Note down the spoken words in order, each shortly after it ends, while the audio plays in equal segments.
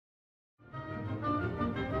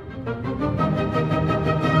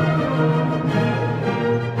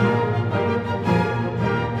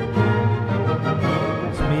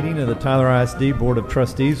The Tyler ISD Board of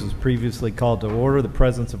Trustees was previously called to order. The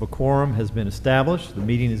presence of a quorum has been established. The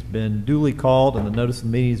meeting has been duly called, and the notice of the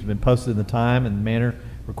meeting has been posted in the time and manner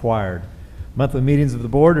required. Monthly meetings of the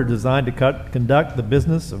board are designed to conduct the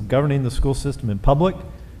business of governing the school system in public.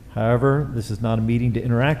 However, this is not a meeting to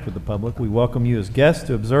interact with the public. We welcome you as guests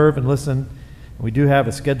to observe and listen. And we do have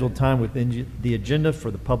a scheduled time within the agenda for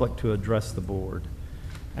the public to address the board.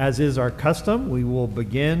 As is our custom, we will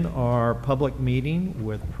begin our public meeting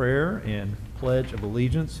with prayer and pledge of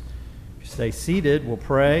allegiance. If you stay seated, we'll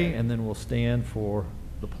pray, and then we'll stand for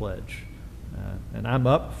the pledge. And I'm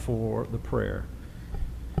up for the prayer.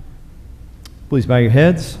 Please bow your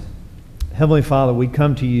heads. Heavenly Father, we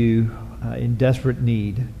come to you in desperate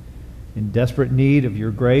need of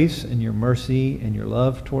your grace and your mercy and your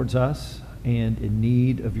love towards us, and in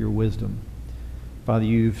need of your wisdom. Father,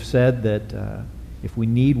 you've said that if we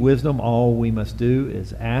need wisdom, all we must do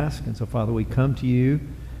is ask. And so, Father, we come to you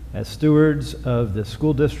as stewards of the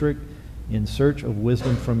school district in search of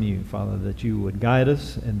wisdom from you, Father, that you would guide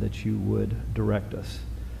us and that you would direct us.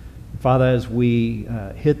 Father, as we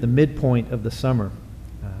hit the midpoint of the summer,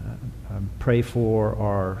 I pray for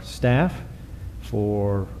our staff,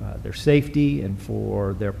 for their safety, and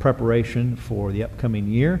for their preparation for the upcoming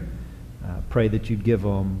year. Pray that you'd give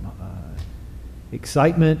them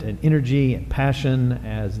excitement and energy and passion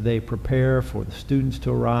as they prepare for the students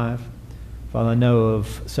to arrive. Father, I know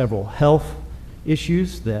of several health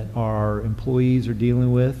issues that our employees are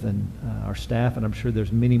dealing with and our staff, and I'm sure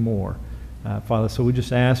there's many more. Father, so we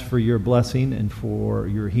just ask for your blessing and for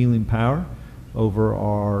your healing power over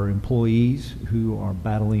our employees who are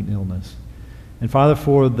battling illness. And Father,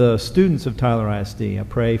 for the students of Tyler ISD, I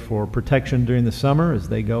pray for protection during the summer as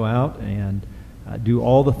they go out and do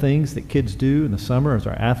all the things that kids do in the summer as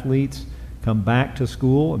our athletes come back to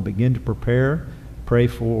school and begin to prepare. Pray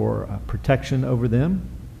for protection over them.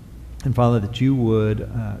 And Father, that you would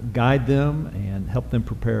guide them and help them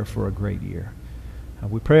prepare for a great year.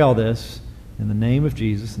 We pray all this in the name of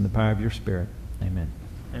Jesus and the power of your Spirit. Amen.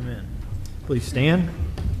 Amen. Please stand.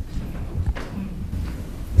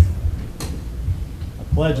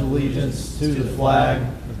 I pledge allegiance to the flag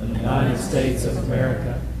of the United States of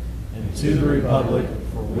America and to the republic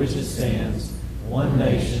for which it stands, one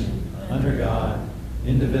nation, under God,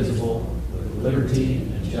 indivisible, with liberty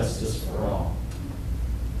and justice for all.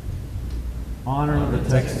 Honor the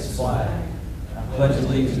Texas flag. I pledge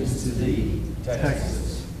allegiance to thee,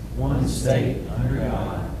 Texas, one state, under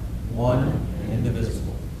God, one and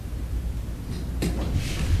indivisible.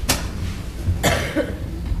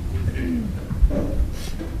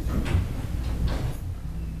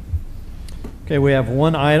 Okay, we have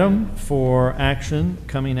one item for action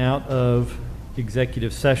coming out of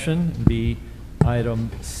executive session. It'd be item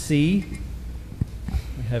C.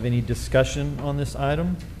 We have any discussion on this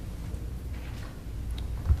item?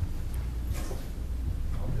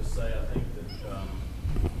 I'll just say I think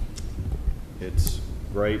that it's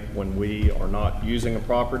great when we are not using a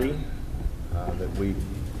property, that we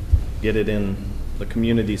get it in the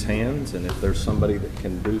community's hands, and if there's somebody that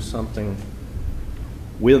can do something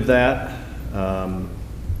with that,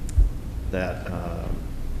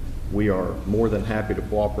 we are more than happy to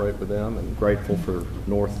cooperate with them, and grateful for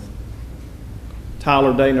North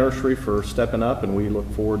Tyler Day Nursery for stepping up, and we look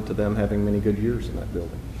forward to them having many good years in that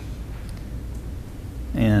building.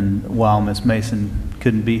 And while Ms. Mason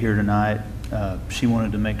couldn't be here tonight, she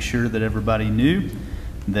wanted to make sure that everybody knew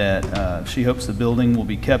that she hopes the building will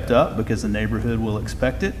be kept up because the neighborhood will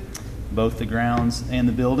expect it, both the grounds and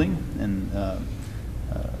the building. And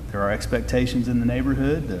there are expectations in the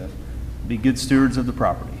neighborhood to be good stewards of the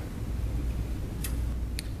property.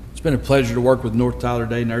 It's been a pleasure to work with North Tyler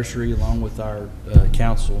Day Nursery along with our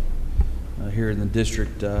council here in the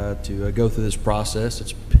district to go through this process.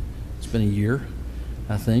 It's been a year,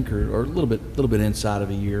 I think, or a little bit inside of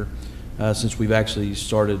a year since we've actually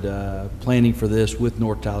started planning for this with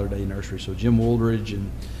North Tyler Day Nursery. So Jim Woolridge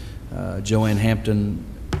and Joanne Hampton,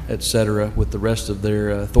 et cetera, with the rest of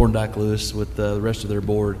their Thorndike Lewis, with the rest of their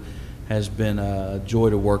board, has been a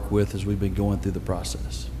joy to work with as we've been going through the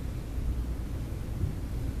process.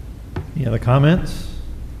 Any other comments?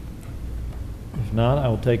 If not, I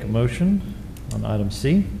will take a motion on item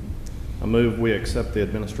C. I move we accept the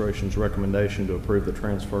administration's recommendation to approve the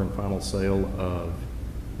transfer and final sale of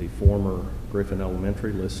the former Griffin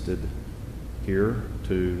Elementary listed here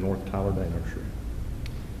to North Tyler Day Nursery.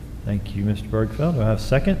 Thank you, Mr. Bergfeld. Do I have a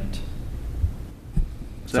second?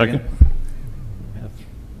 Second. We have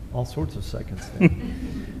all sorts of seconds there.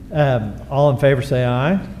 All in favor say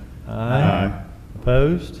aye. Aye.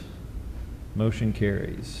 Opposed? Motion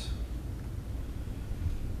carries.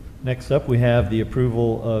 Next up, we have the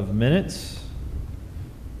approval of minutes.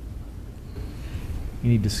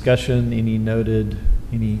 Any discussion,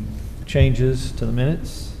 any changes to the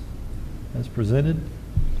minutes as presented?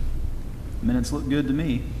 Minutes look good to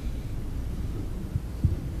me.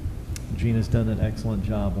 Gina's done an excellent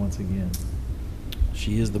job once again.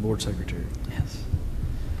 She is the board secretary. Yes.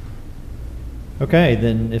 Okay,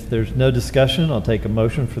 then if there's no discussion, I'll take a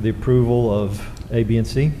motion for the approval of A, B, and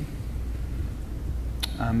C.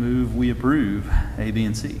 I move we approve A, B,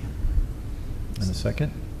 and C. And a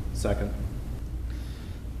second. Second.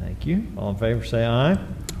 Thank you. All in favor say aye.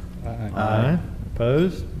 Aye.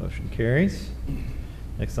 Opposed? Motion carries.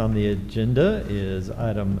 Next on the agenda is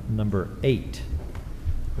item number 8.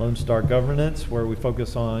 Lone Star Governance, where we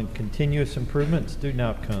focus on continuous improvement, student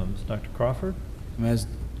outcomes. Dr. Crawford? As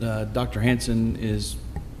Dr. Hanson is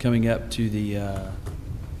coming up to the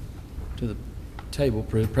table,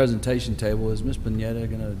 presentation table, is Ms. Pineda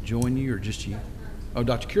going to join you or just you? Oh,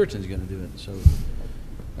 Dr. Curitan's going to do it. So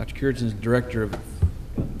Dr. Curitan's director of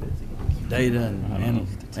data and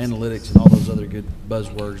analytics and all those other good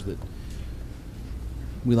buzzwords that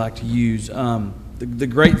we like to use. The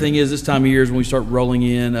great thing is this time of year is when we start rolling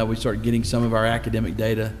in, we start getting some of our academic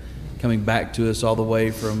data coming back to us all the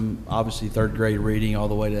way from obviously third grade reading all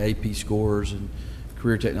the way to AP scores and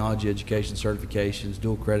career technology education certifications,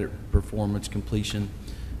 dual credit performance completion.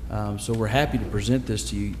 So we're happy to present this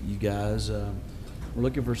to you guys. We're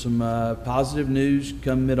looking for some positive news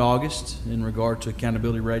come mid-August in regard to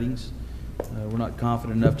accountability ratings. We're not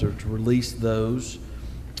confident enough to release those.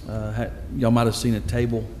 Y'all might have seen a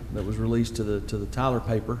table that was released to the Tyler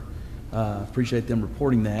paper. Appreciate them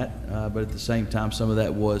reporting that, but at the same time, some of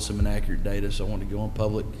that was some inaccurate data, so I wanted to go on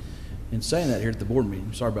public and saying that here at the board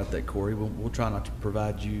meeting. Sorry about that, Corey. We'll try not to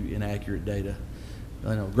provide you inaccurate data.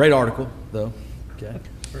 I know, great article though. Okay.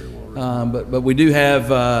 Very well written. But we do have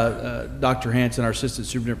Dr. Hanson, our assistant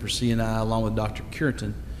superintendent for C&I, along with Dr.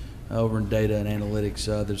 Curitan over in data and analytics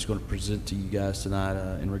that's going to present to you guys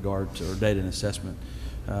tonight in regard to, or data and assessment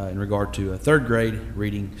in regard to third grade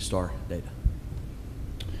reading STAR data.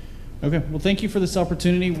 Okay, well, thank you for this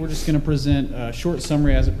opportunity. We're just going to present a short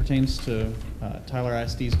summary as it pertains to Tyler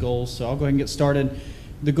ISD's goals. So I'll go ahead and get started.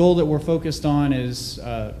 The goal that we're focused on is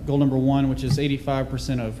goal number 1, which is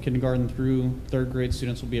 85% of kindergarten through third grade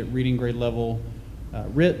students will be at reading grade level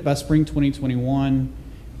RIT by spring 2021.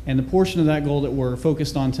 And the portion of that goal that we're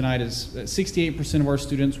focused on tonight is that 68% of our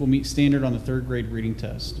students will meet standard on the third grade reading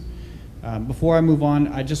test. Before I move on,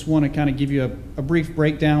 I just want to kind of give you a brief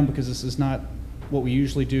breakdown because this is not what we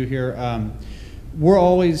usually do here. We're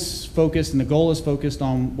always focused, and the goal is focused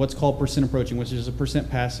on what's called percent approaching, which is a percent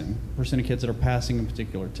passing, percent of kids that are passing a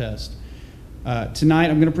particular test. Tonight,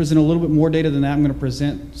 I'm going to present a little bit more data than that. I'm going to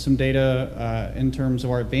present some data in terms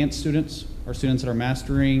of our advanced students, our students that are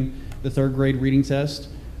mastering the third grade reading test,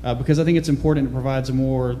 because I think it's important. It provides a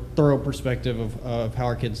more thorough perspective of how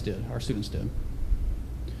our kids did, our students did.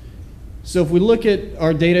 So if we look at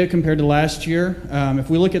our data compared to last year,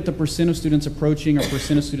 if we look at the percent of students approaching or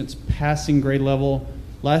percent of students passing grade level,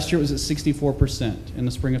 last year it was at 64% in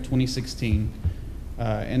the spring of 2016.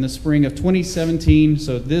 In the spring of 2017,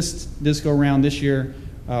 so this go around this year,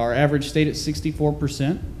 our average stayed at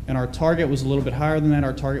 64%, and our target was a little bit higher than that.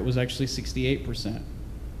 Our target was actually 68%.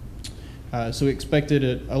 So we expected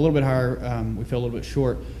it a little bit higher. We fell a little bit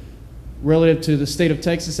short. Relative to the state of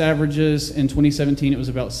Texas averages, in 2017 it was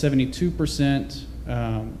about 72%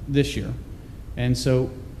 this year. And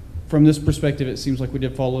so from this perspective, it seems like we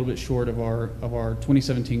did fall a little bit short of our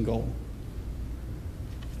 2017 goal.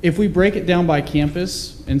 If we break it down by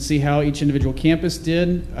campus and see how each individual campus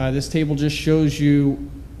did, this table just shows you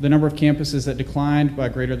the number of campuses that declined by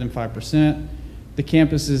greater than 5%, the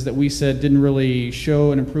campuses that we said didn't really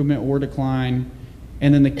show an improvement or decline,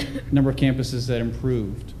 and then the number of campuses that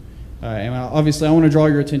improved. And obviously, I want to draw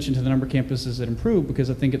your attention to the number of campuses that improved because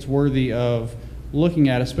I think it's worthy of looking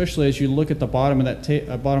at, especially as you look at the bottom of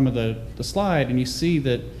that bottom of the slide, and you see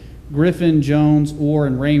that Griffin, Jones, Orr,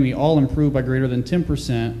 and Ramey all improved by greater than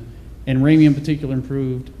 10%, and Ramey in particular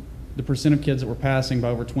improved the percent of kids that were passing by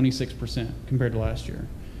over 26% compared to last year.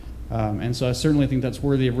 And so I certainly think that's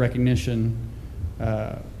worthy of recognition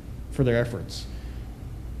for their efforts.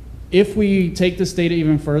 If we take this data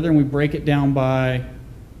even further and we break it down by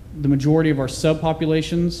the majority of our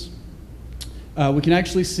subpopulations, we can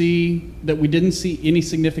actually see that we didn't see any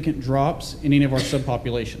significant drops in any of our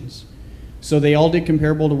subpopulations. So they all did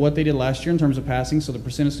comparable to what they did last year in terms of passing. So the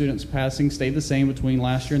percent of students passing stayed the same between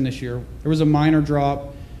last year and this year. There was a minor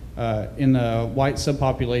drop in the white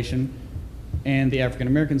subpopulation. and the African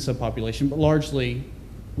American subpopulation, but largely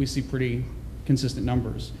we see pretty consistent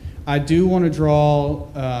numbers. I do want to draw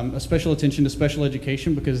a special attention to special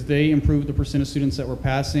education because they improved the percent of students that were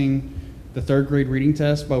passing the third grade reading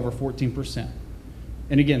test by over 14%.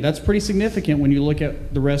 And again, that's pretty significant when you look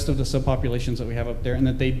at the rest of the subpopulations that we have up there, and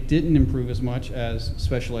that they didn't improve as much as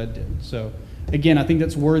special ed did. So again, I think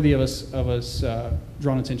that's worthy of us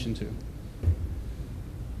drawing attention to.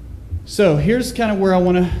 So here's kind of where I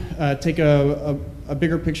want to take a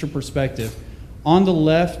bigger picture perspective. On the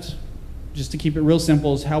left, just to keep it real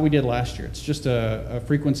simple, is how we did last year. It's just a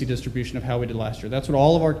frequency distribution of how we did last year. That's what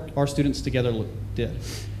all of our students together did.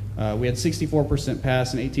 We had 64%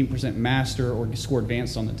 pass and 18% master or score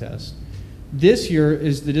advanced on the test. This year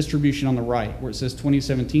is the distribution on the right, where it says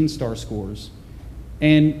 2017 star scores.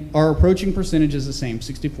 And our approaching percentage is the same,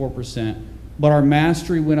 64%, but our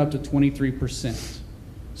mastery went up to 23%.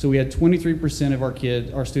 So we had 23%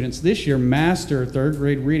 of our students this year master third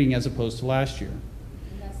grade reading as opposed to last year.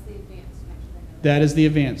 And that's the advanced, actually. That is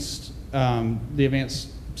the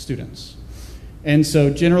advanced students. And so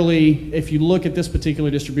generally, if you look at this particular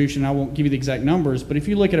distribution, I won't give you the exact numbers, but if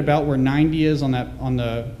you look at about where 90 is on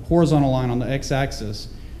the horizontal line on the x-axis,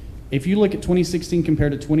 if you look at 2016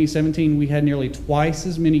 compared to 2017, we had nearly twice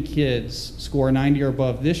as many kids score 90 or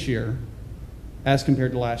above this year as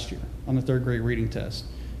compared to last year on the third grade reading test.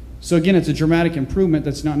 So again, it's a dramatic improvement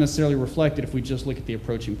that's not necessarily reflected if we just look at the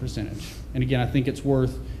approaching percentage. And again, I think it's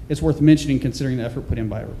worth mentioning considering the effort put in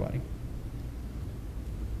by everybody.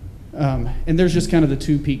 And there's just kind of the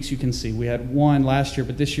two peaks you can see. We had one last year,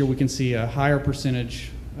 but this year we can see a higher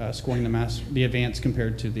percentage scoring the advanced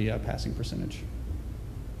compared to the passing percentage.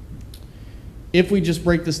 If we just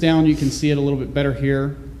break this down, you can see it a little bit better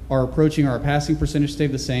here. Our passing percentage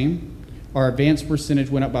stayed the same. Our advanced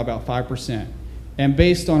percentage went up by about 5%. And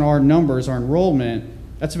based on our numbers, our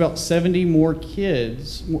enrollment, that's about 70 more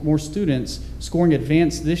kids, more students scoring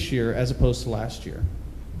advanced this year as opposed to last year.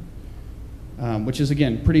 Which is,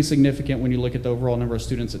 again, pretty significant when you look at the overall number of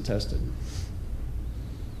students that tested.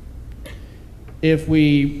 If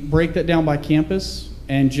we break that down by campus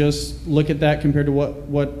and just look at that compared to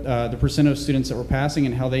what the percent of students that were passing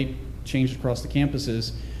and how they changed across the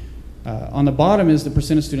campuses, on the bottom is the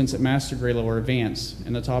percent of students at master grade level or advanced,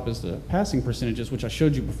 and the top is the passing percentages, which I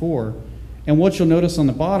showed you before. And what you'll notice on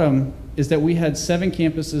the bottom is that we had 7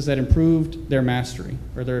 campuses that improved their mastery,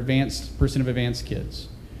 or their percent of advanced kids.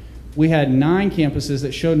 We had 9 campuses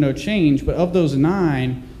that showed no change, but of those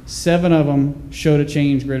 9, 7 of them showed a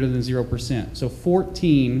change greater than 0%. So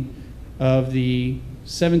 14 of the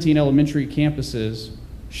 17 elementary campuses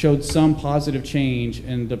showed some positive change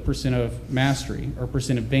in the percent of mastery or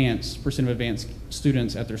percent of advanced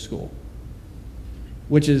students at their school,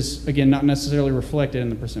 which is, again, not necessarily reflected in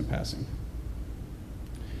the percent passing.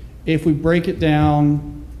 If we break it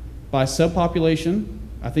down by subpopulation,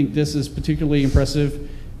 I think this is particularly impressive.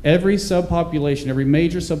 Every subpopulation, every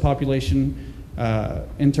major subpopulation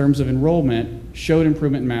in terms of enrollment showed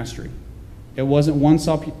improvement in mastery. It wasn't one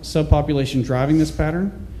subpopulation driving this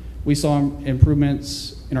pattern. We saw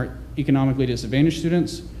improvements in our economically disadvantaged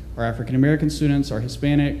students, our African American students, our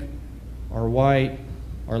Hispanic, our white,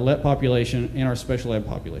 our LET population, and our special ed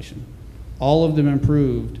population. All of them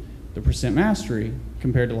improved the percent mastery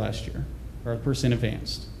compared to last year, or percent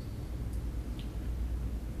advanced.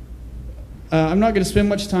 I'm not going to spend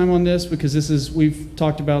much time on this because we've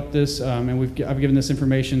talked about this and I've given this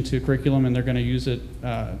information to curriculum and they're going to use it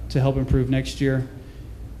to help improve next year.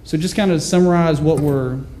 So just kind of summarize what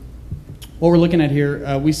we're looking at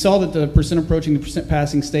here. We saw that the percent approaching, the percent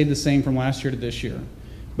passing stayed the same from last year to this year.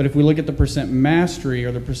 But if we look at the percent mastery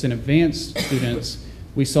or the percent advanced students,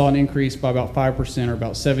 we saw an increase by about 5% or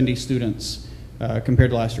about 70 students compared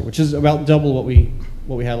to last year, which is about double what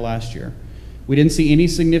we had last year. We didn't see any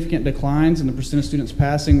significant declines in the percent of students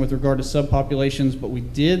passing with regard to subpopulations, but we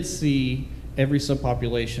did see every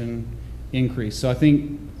subpopulation increase. So I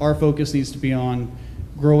think our focus needs to be on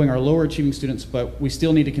growing our lower achieving students, but we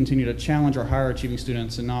still need to continue to challenge our higher achieving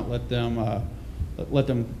students and not let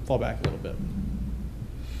them fall back a little bit.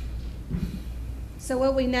 So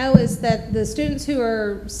what we know is that the students who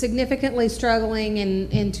are significantly struggling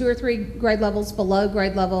in 2 or 3 grade levels below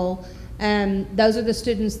grade level, those are the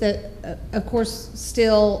students that, of course,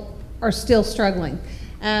 are still struggling.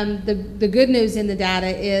 The good news in the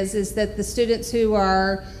data is that the students who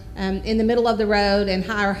are in the middle of the road and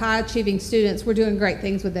are high achieving students, we're doing great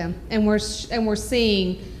things with them, and we're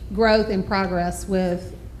seeing growth and progress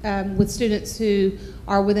with students who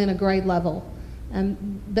are within a grade level.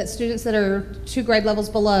 But students that are 2 grade levels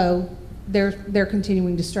below, they're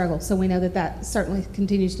continuing to struggle. So we know that certainly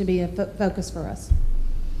continues to be a focus for us.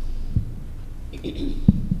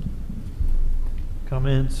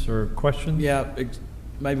 Comments or questions? Yeah,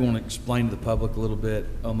 maybe want to explain to the public a little bit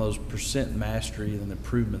on those percent mastery and the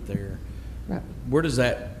improvement there. Right. Where does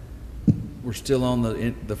that, we're still on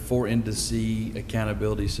the 4 indice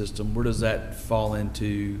accountability system. Where does that fall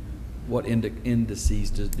into? What indices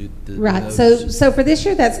do Right. those? So for this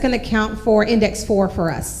year, that's going to count for index 4 for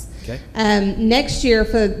us. Okay. Next year,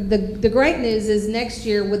 for the great news is next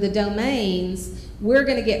year with the domains, we're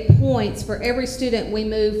going to get points for every student we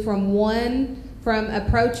move from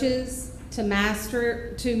approaches to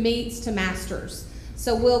master to meets to masters.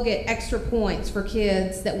 So we'll get extra points for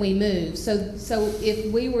kids that we move. So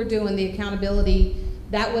if we were doing the accountability,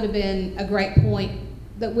 that would have been a great point,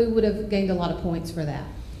 that we would have gained a lot of points for that,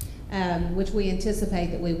 which we anticipate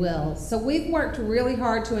that we will. So we've worked really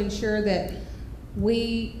hard to ensure that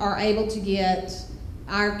we are able to get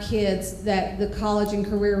our kids the college and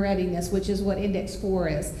career readiness, which is what Index 4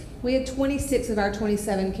 is. We had 26 of our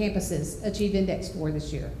 27 campuses achieve Index 4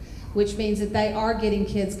 this year, which means that they are getting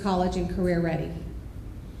kids college and career ready.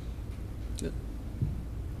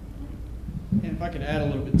 And if I could add a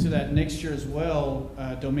little bit to that, next year as well,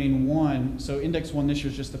 domain 1, so index 1 this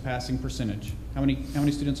year is just the passing percentage. How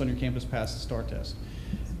many students on your campus pass the STAR test?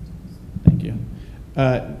 Thank you.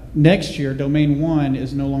 Next year, domain 1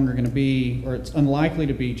 is no longer going to be, or it's unlikely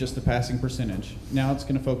to be, just the passing percentage. Now it's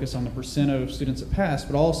going to focus on the percent of students that pass,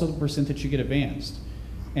 but also the percent that you get advanced.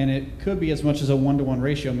 And it could be as much as a 1-to-1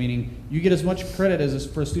 ratio, meaning you get as much credit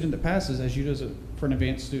for a student that passes as you do for an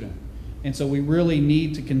advanced student. And so we really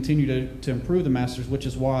need to continue to improve the masters, which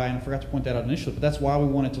is why, and I forgot to point that out initially, but that's why we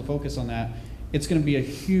wanted to focus on that. It's going to be a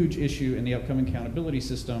huge issue in the upcoming accountability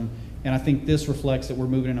system, and I think this reflects that we're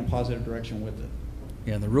moving in a positive direction with it.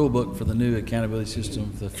 Yeah, and the rule book for the new accountability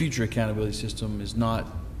system, the future accountability system, is not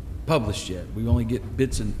published yet. We only get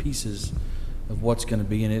bits and pieces of what's going to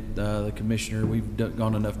be in it. The commissioner, we've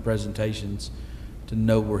gone enough presentations to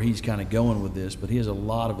know where he's kind of going with this, but he has a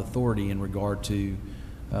lot of authority in regard to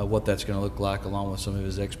what that's going to look like, along with some of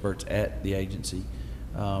his experts at the agency.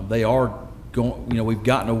 They are going, we've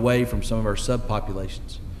gotten away from some of our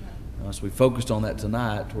subpopulations. So we focused on that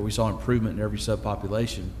tonight, where we saw improvement in every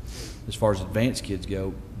subpopulation. As far as advanced kids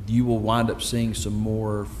go, you will wind up seeing some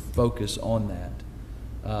more focus on that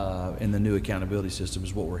in the new accountability system,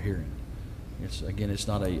 is what we're hearing. Again, it's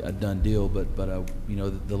not a done deal, but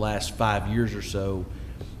the last 5 years or so,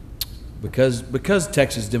 because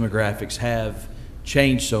Texas demographics have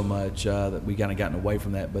changed so much, that we kind of gotten away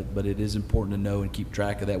from that, but it is important to know and keep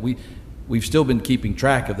track of that. We've still been keeping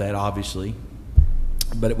track of that, obviously,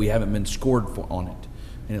 but we haven't been scored on it.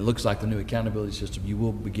 And it looks like the new accountability system, you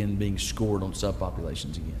will begin being scored on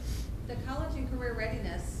subpopulations again. The college and career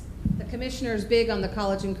readiness, the commissioner is big on the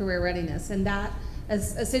college and career readiness, and that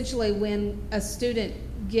is essentially when a student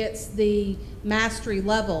gets the mastery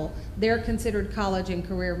level, they're considered college and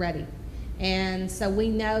career ready. And so we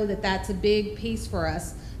know that that's a big piece for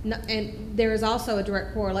us. And there is also a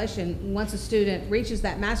direct correlation. Once a student reaches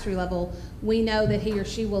that mastery level, we know that he or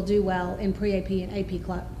she will do well in pre-AP and AP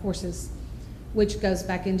courses, which goes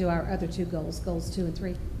back into our other two goals, goals 2 and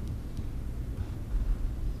 3.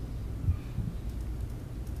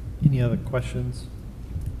 Any other questions?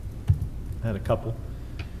 I had a couple.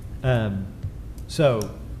 So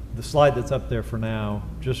the slide that's up there for now,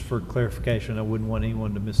 just for clarification, I wouldn't want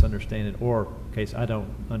anyone to misunderstand it, or in case I don't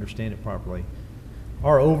understand it properly.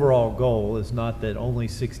 Our overall goal is not that only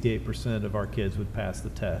 68% of our kids would pass the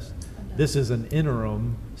test. This is an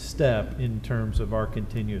interim step in terms of our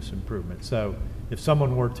continuous improvement. So if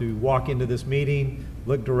someone were to walk into this meeting,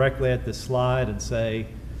 look directly at this slide and say,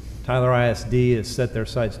 Tyler ISD has set their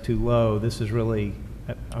sights too low, this is really,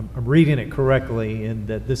 I'm reading it correctly in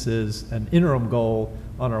that this is an interim goal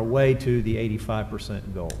on our way to the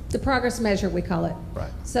 85% goal. The progress measure, we call it.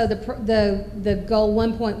 Right. So the goal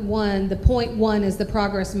 1.1, the point 1 is the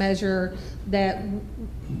progress measure that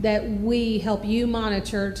we help you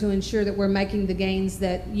monitor to ensure that we're making the gains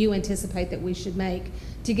that you anticipate that we should make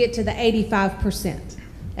to get to the 85%.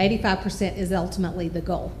 85% is ultimately the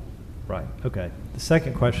goal. Right, okay. The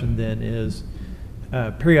second question then is,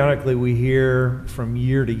 periodically we hear from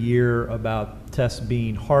year to year about tests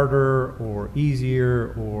being harder or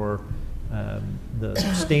easier, or the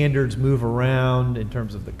standards move around in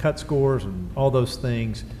terms of the cut scores and all those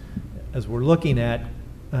things. As we're looking at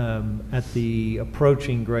the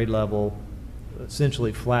approaching grade level,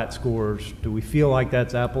 essentially flat scores, do we feel like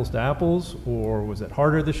that's apples to apples, or was it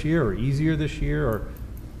harder this year or easier this year? Or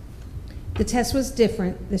the test was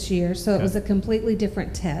different this year, so it was a completely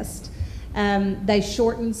different test. They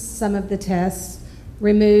shortened some of the tests,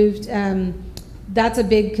 removed, that's a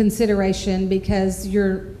big consideration because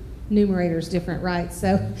numerator's different, right?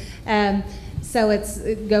 So it's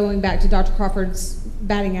going back to Dr. Crawford's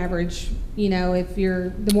batting average. You know,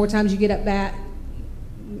 the more times you get up bat,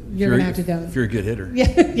 you're going to have to go. If you're a good hitter.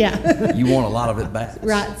 Yeah, yeah. You want a lot of at bats.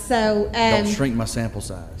 Right. So Don't shrink my sample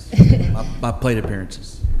size. my plate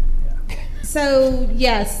appearances. So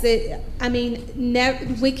yes,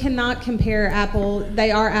 we cannot compare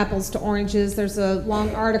they are apples to oranges. There's a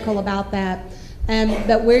long article about that.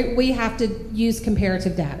 But we have to use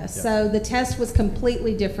comparative data. So the test was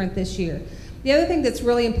completely different this year. The other thing that's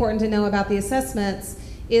really important to know about the assessments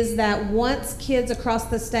is that once kids across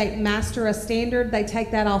the state master a standard, they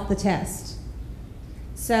take that off the test.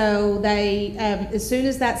 So they, as soon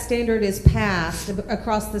as that standard is passed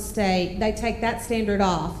across the state, they take that standard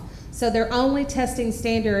off. So they're only testing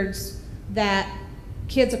standards that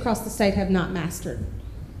kids across the state have not mastered.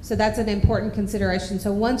 So that's an important consideration.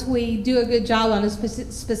 So once we do a good job on a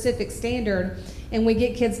specific standard and we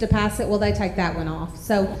get kids to pass it, well, they take that one off.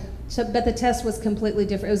 But the test was completely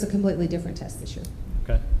different. It was a completely different test this year.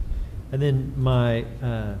 Okay. And then I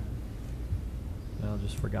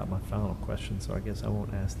just forgot my final question, so I guess I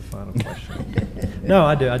won't ask the final question. No,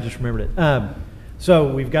 I do. I just remembered it.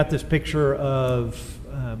 So we've got this picture of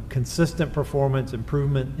consistent performance,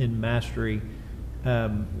 improvement in mastery.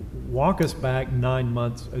 Walk us back 9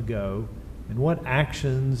 months ago, and what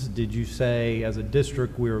actions did you say as a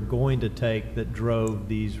district we were going to take that drove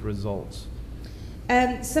these results?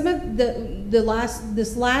 Some of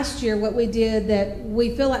this last year, what we did that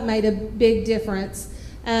we feel like made a big difference,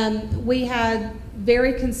 we had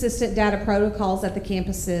very consistent data protocols at the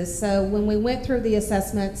campuses. So when we went through the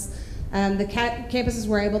assessments, the campuses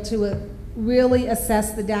were able to really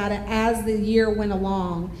assess the data as the year went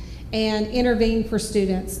along and intervene for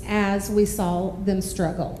students as we saw them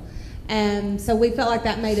struggle. So we felt like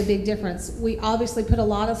that made a big difference. We obviously put a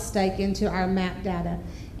lot of stake into our MAP data,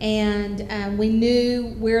 and we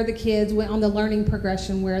knew where the kids went on the learning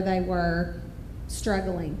progression, where they were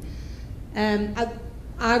struggling.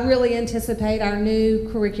 I really anticipate our new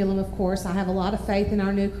curriculum, of course. I have a lot of faith in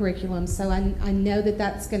our new curriculum, so I know that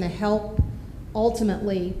that's going to help.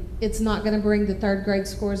 Ultimately, it's not going to bring the third grade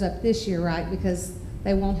scores up this year, right, because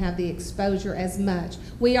they won't have the exposure as much.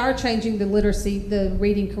 We are changing the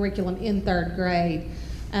reading curriculum in third grade,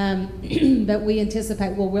 but we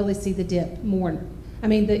anticipate we'll really see the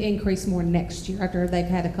the increase more next year after they've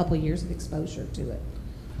had a couple of years of exposure to it.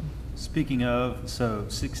 Speaking of, so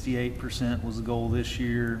 68% was the goal this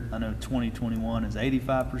year. I know 2021 is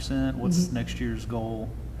 85%. What's next year's goal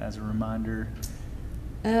as a reminder?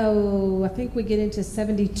 Oh, I think we get into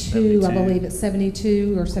 72. I believe it's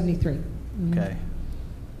 72 or 73. Okay.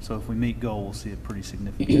 So if we meet goal, we'll see it pretty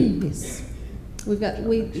significant. Yes.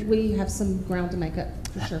 We have some ground to make up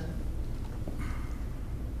for sure.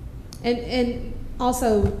 And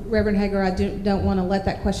also, Reverend Hager, I don't want to let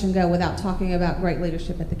that question go without talking about great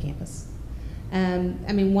leadership at the campus.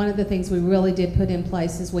 One of the things we really did put in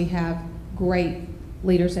place is we have great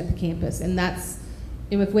leaders at the campus, and that's,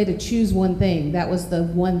 if we had to choose one thing, that was the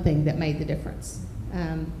one thing that made the difference,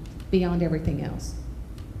 beyond everything else.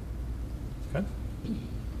 Okay.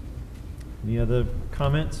 Any other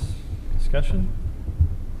comments, discussion?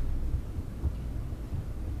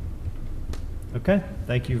 Okay,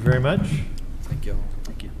 thank you very much. Thank you all.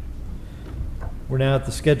 Thank you. We're now at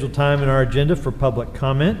the scheduled time in our agenda for public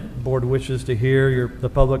comment. The board wishes to hear the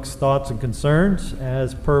public's thoughts and concerns.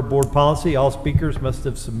 As per board policy, all speakers must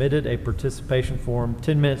have submitted a participation form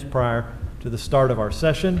 10 minutes prior to the start of our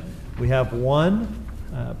session. We have one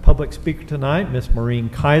public speaker tonight, Ms. Maureen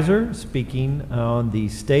Kaiser, speaking on the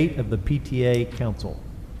state of the PTA Council.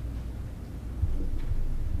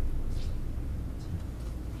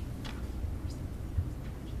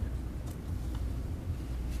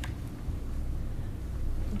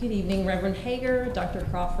 Good evening, Reverend Hager, Dr.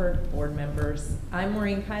 Crawford, board members. I'm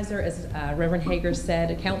Maureen Kaiser, as Reverend Hager said,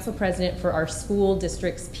 a council president for our school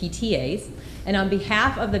district's PTAs. And on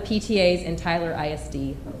behalf of the PTAs in Tyler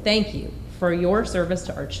ISD, thank you for your service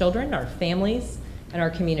to our children, our families, and our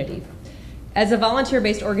community. As a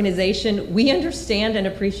volunteer-based organization, we understand and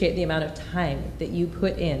appreciate the amount of time that you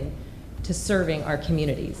put in to serving our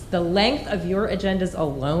communities. The length of your agendas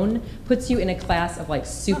alone puts you in a class of like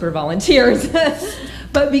super volunteers.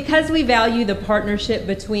 But because we value the partnership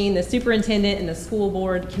between the superintendent and the school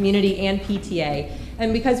board, community, and PTA,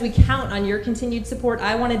 and because we count on your continued support,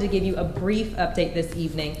 I wanted to give you a brief update this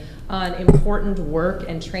evening on important work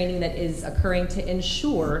and training that is occurring to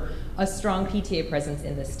ensure a strong PTA presence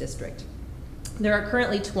in this district. There are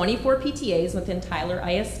currently 24 PTAs within Tyler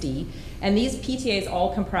ISD, and these PTAs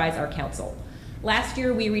all comprise our council. Last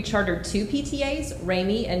year, we rechartered 2 PTAs,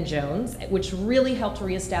 Ramey and Jones, which really helped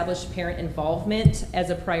reestablish parent involvement as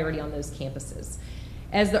a priority on those campuses.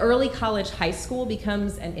 As the early college high school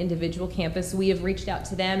becomes an individual campus, we have reached out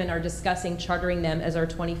to them and are discussing chartering them as our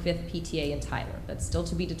 25th PTA in Tyler. That's still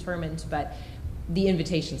to be determined, but the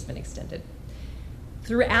invitation's been extended.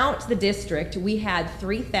 Throughout the district, we had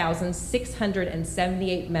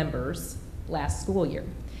 3,678 members last school year.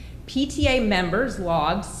 PTA members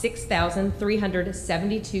logged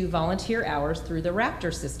 6,372 volunteer hours through the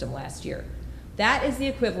Raptor system last year. That is the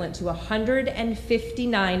equivalent to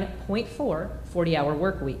 159.4 40-hour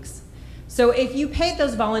work weeks. So if you paid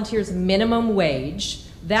those volunteers minimum wage,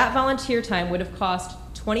 that volunteer time would have cost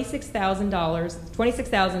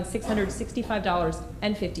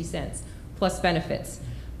 $26,665.50 plus benefits.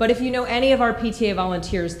 But if you know any of our PTA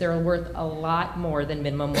volunteers, they're worth a lot more than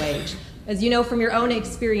minimum wage. As you know from your own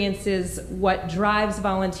experiences, what drives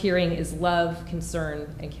volunteering is love,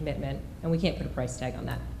 concern, and commitment, and we can't put a price tag on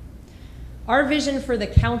that. Our vision for the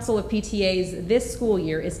Council of PTAs this school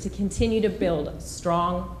year is to continue to build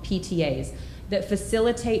strong PTAs that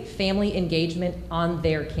facilitate family engagement on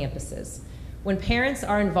their campuses. When parents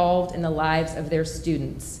are involved in the lives of their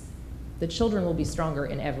students, the children will be stronger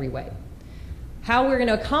in every way. How we're going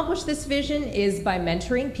to accomplish this vision is by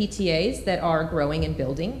mentoring PTAs that are growing and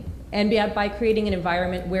building, and by creating an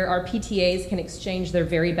environment where our PTAs can exchange their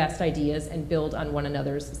very best ideas and build on one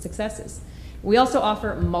another's successes. We also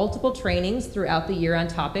offer multiple trainings throughout the year on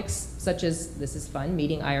topics such as, this is fun,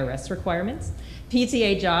 meeting IRS requirements,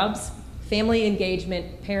 PTA jobs, family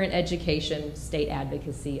engagement, parent education, state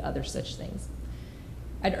advocacy, other such things.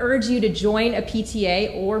 I'd urge you to join a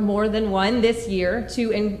PTA or more than one this year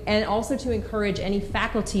and also to encourage any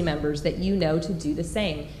faculty members that you know to do the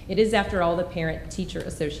same. It is, after all, the Parent-Teacher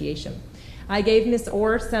Association. I gave Ms.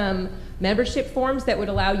 Orr some membership forms that would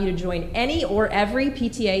allow you to join any or every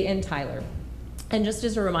PTA in Tyler. And just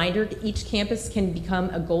as a reminder, each campus can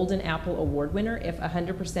become a Golden Apple Award winner if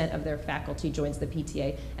 100% of their faculty joins the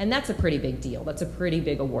PTA, and that's a pretty big deal. That's a pretty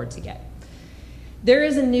big award to get. There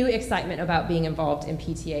is a new excitement about being involved in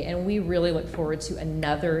PTA, and we really look forward to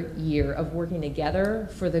another year of working together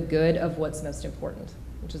for the good of what's most important,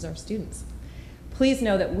 which is our students. Please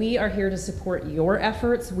know that we are here to support your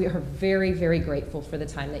efforts. We are very, very grateful for the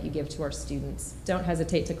time that you give to our students. Don't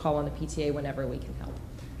hesitate to call on the PTA whenever we can help.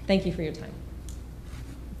 Thank you for your time.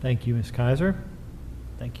 Thank you, Ms. Kaiser.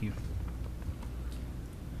 Thank you.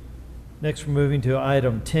 Next, we're moving to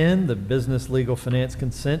item 10, the business legal finance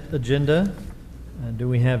consent agenda. Do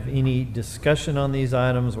we have any discussion on these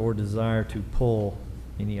items or desire to pull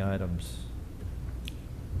any items?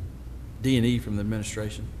 D&E from the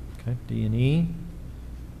administration. Okay, D&E.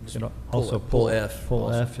 Also pull F. Pull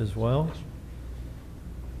also. F as well.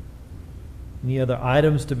 Any other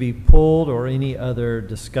items to be pulled or any other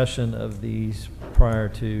discussion of these prior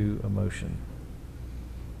to a motion?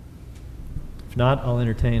 If not, I'll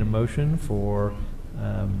entertain a motion for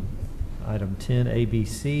item 10,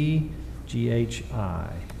 ABC,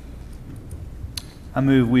 GHI. I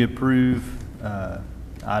move we approve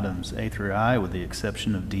items A through I with the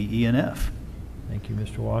exception of D, E, and F. Thank you,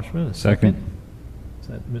 Mr. Washman. A Second. Is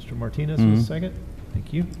that Mr. Martinez with a second?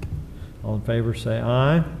 Thank you. All in favor say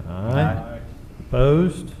aye. Aye.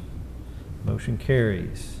 Opposed? Motion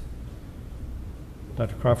carries.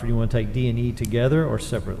 Dr. Crawford, you want to take D and E together or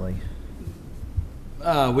separately?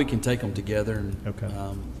 We can take them together. And, Okay.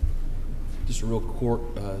 Just a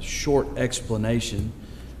real short explanation.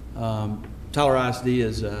 Tyler ISD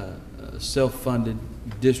is a self-funded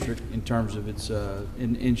district in terms of its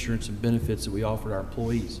insurance and benefits that we offer to our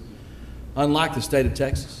employees. Unlike the state of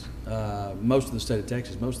Texas, most of the state of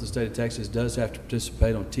Texas does have to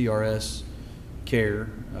participate on TRS care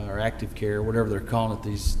or active care, whatever they're calling it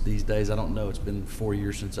these days. I don't know. It's been 4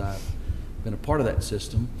 years since I've been a part of that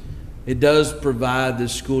system. It does provide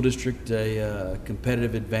this school district a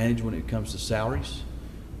competitive advantage when it comes to salaries.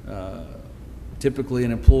 Typically,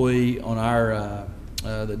 an employee on our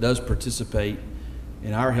that does participate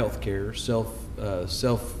in our health care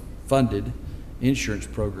self-funded insurance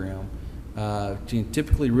program can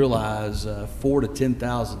typically realize $4,000 to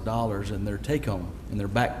 $10,000 in their take-home, in their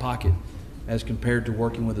back pocket, as compared to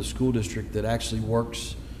working with a school district that actually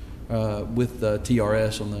works with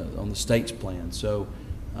TRS on the state's plan. So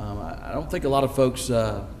I don't think a lot of folks we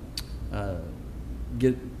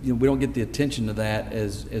don't get the attention to that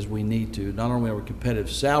as we need to. Not only are we competitive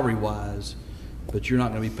salary-wise, but you're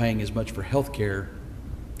not going to be paying as much for health care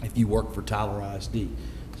if you work for Tyler ISD.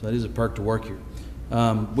 So that is a perk to work here.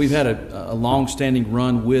 We've had a long-standing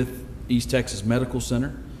run with East Texas Medical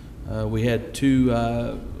Center. We had two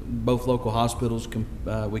both local hospitals,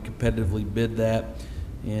 we competitively bid that,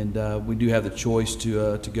 and we do have the choice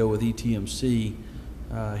to go with ETMC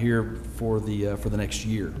here for the next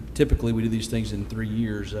year. Typically, we do these things in 3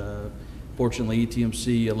 years. Fortunately,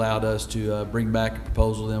 ETMC allowed us to bring back a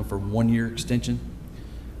proposal to them for 1-year extension,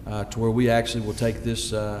 to where we actually will take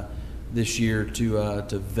this year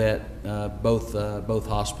to vet both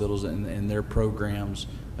hospitals and their programs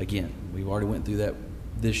again. We've already went through that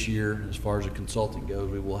this year. As far as a consultant goes,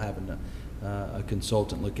 we will have a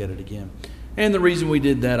consultant look at it again. And the reason we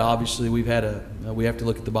did that, obviously, we have to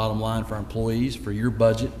look at the bottom line for our employees, for your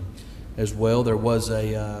budget as well. There was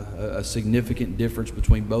a significant difference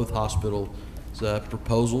between both hospitals'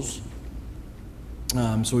 proposals.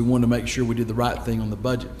 So we wanted to make sure we did the right thing on the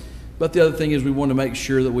budget. But the other thing is we wanted to make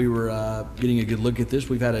sure that we were getting a good look at this.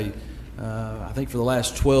 We've had I think for the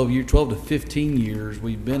last 12 to 15 years,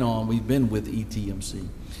 we've been with ETMC.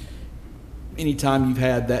 Anytime you've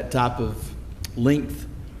had that type of length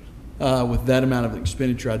with that amount of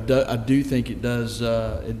expenditure, I do think it does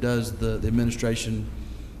the administration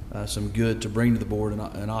some good to bring to the board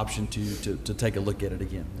an option to take a look at it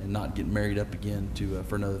again and not get married up again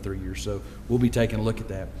for another 3 years. So we'll be taking a look at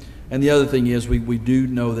that. And the other thing is we do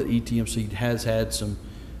know that ETMC has had some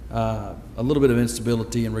a little bit of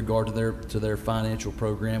instability in regard to their financial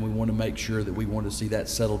program. We want to make sure that we want to see that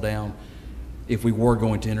settle down if we were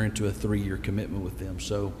going to enter into a 3-year commitment with them.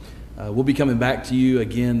 So we'll be coming back to you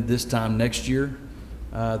again this time next year.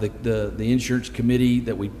 The insurance committee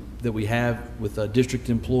that we have with district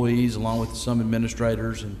employees, along with some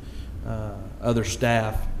administrators and other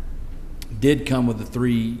staff, did come with a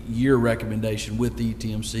 3-year recommendation with the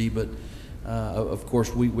ETMC, but of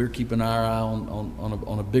course we're keeping our eye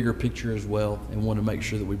on a bigger picture as well, and want to make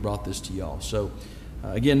sure that we brought this to y'all. So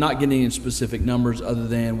again, not getting into specific numbers other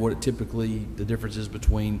than what it typically the difference is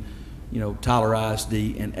between Tyler ISD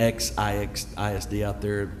and ISD out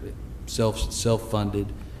there, self-funded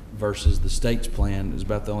versus the state's plan is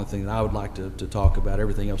about the only thing that I would like to talk about.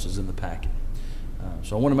 Everything else is in the packet.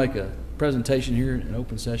 So I want to make a presentation here in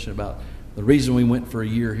open session about the reason we went for a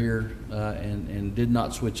year here and did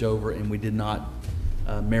not switch over, and we did not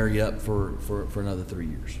marry up for another 3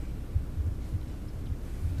 years.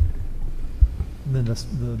 And then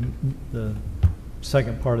the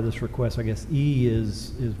second part of this request, I guess E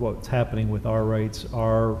is what's happening with our rates.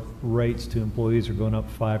 Our rates to employees are going up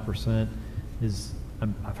 5%.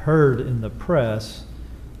 I've heard in the press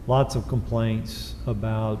lots of complaints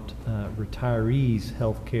about retirees'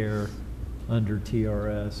 health care under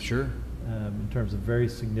TRS. Sure. In terms of very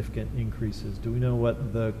significant increases. Do we know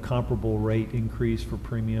what the comparable rate increase for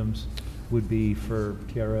premiums would be for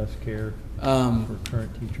TRS care for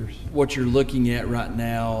current teachers? What you're looking at right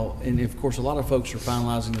now, and of course a lot of folks are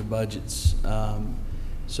finalizing their budgets,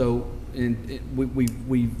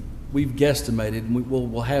 we've guesstimated, and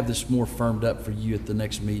we'll have this more firmed up for you at the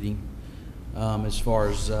next meeting as far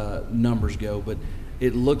as numbers go. But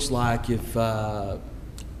it looks like if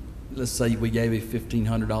let's say we gave a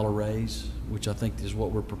 $1,500 raise, which I think is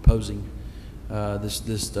what we're proposing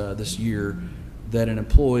this year, that an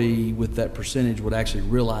employee with that percentage would actually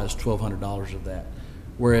realize $1,200 of that,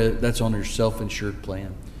 whereas that's on your self-insured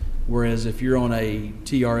plan. Whereas if you're on a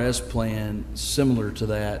TRS plan similar to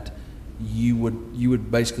that, you would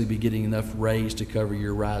basically be getting enough raise to cover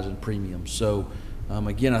your rise in premiums. So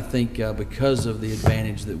again, I think because of the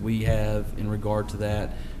advantage that we have in regard to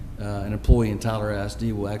that, an employee in Tyler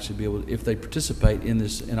ISD will actually be able to, if they participate in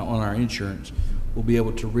this on our insurance, will be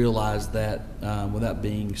able to realize that without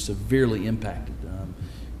being severely impacted.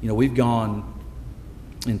 We've gone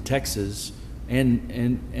in Texas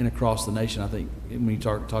and across the nation. I think when you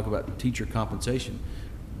talk about teacher compensation,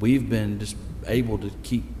 we've been just able to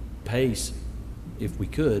keep pace, if we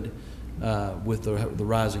could, with the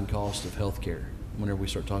rising cost of health care whenever we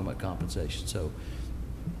start talking about compensation. So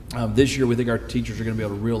this year we think our teachers are going to be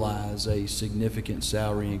able to realize a significant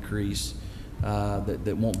salary increase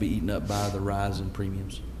that won't be eaten up by the rise in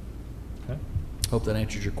premiums. Okay. Hope that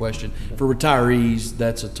answers your question. Okay. For retirees,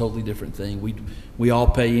 that's a totally different thing. We all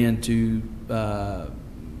pay into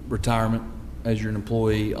retirement as you're an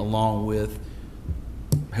employee, along with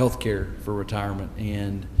health care for retirement,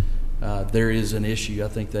 and there is an issue. I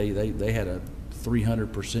think they had a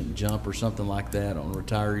 300% jump or something like that on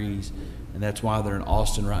retirees, and that's why they're in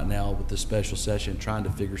Austin right now with this special session, trying to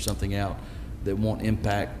figure something out that won't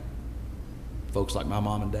impact folks like my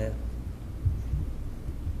mom and dad.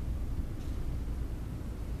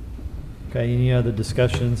 Okay, any other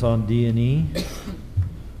discussions on D and E?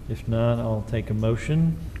 If not, I'll take a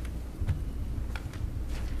motion.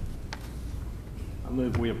 I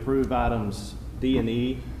move we approve items D and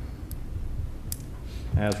E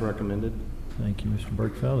as recommended. Thank you, Mr.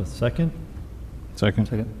 Bergfeld. A second? Second.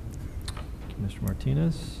 Thank you, Mr.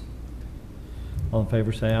 Martinez. All in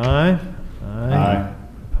favor say aye. Aye.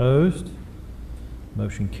 Opposed?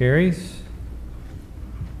 Motion carries.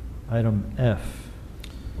 Item F.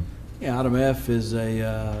 Yeah, item F is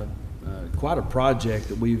quite a project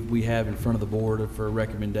that we have in front of the board for a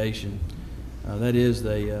recommendation. That is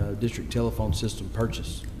the district telephone system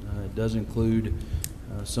purchase. It does include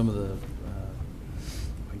some of the,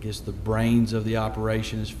 I guess, the brains of the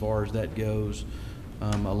operation as far as that goes,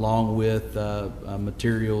 along with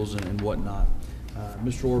materials and whatnot.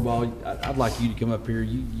 Mr. Orbaugh, I'd like you to come up here.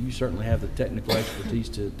 You certainly have the technical expertise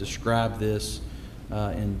to describe this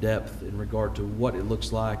in depth in regard to what it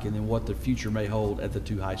looks like and then what the future may hold at the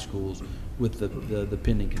two high schools with the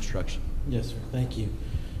pending construction. Yes, sir. Thank you.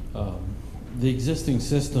 The existing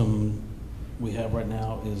system we have right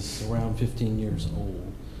now is around 15 years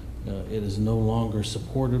old. It is no longer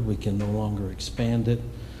supported. We can no longer expand it.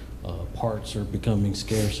 Parts are becoming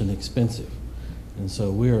scarce and expensive. And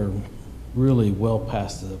so we are really well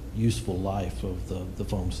past the useful life of the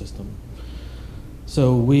phone system.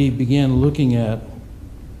 So we began looking at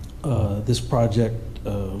this project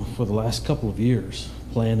for the last couple of years,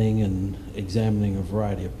 planning and examining a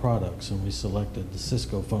variety of products, and we selected the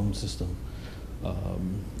Cisco phone system.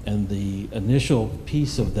 And the initial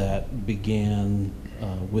piece of that began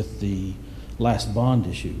with the last bond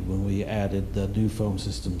issue when we added the new phone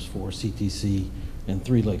systems for CTC and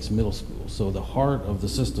Three Lakes Middle School. So the heart of the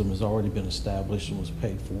system has already been established and was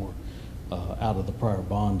paid for out of the prior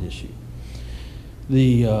bond issue.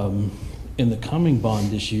 In the coming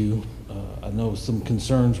bond issue, I know some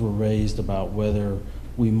concerns were raised about whether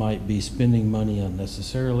we might be spending money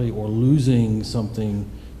unnecessarily or losing something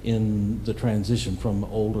in the transition from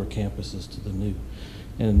older campuses to the new.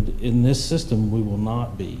 And in this system, we will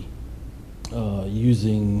not be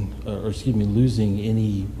losing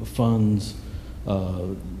any funds.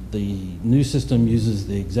 The new system uses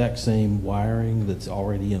the exact same wiring that's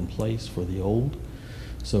already in place for the old.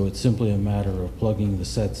 So it's simply a matter of plugging the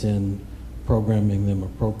sets in, programming them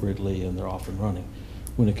appropriately, and they're off and running.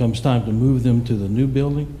 When it comes time to move them to the new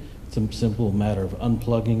building, it's a simple matter of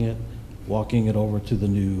unplugging it, walking it over to the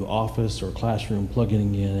new office or classroom,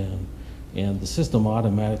 plugging it in, and the system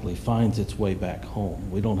automatically finds its way back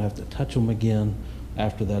home. We don't have to touch them again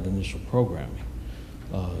after that initial programming.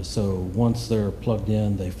 So once they're plugged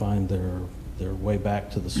in, they find their way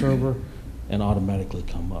back to the server and automatically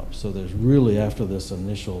come up. So there's really, after this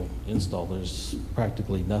initial install, there's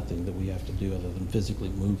practically nothing that we have to do other than physically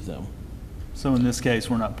move them. So in this case,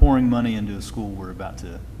 we're not pouring money into a school we're about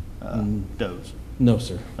to doze? No,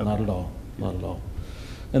 sir, Okay. not at all, not at all.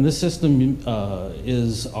 And this system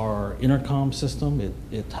is our intercom system.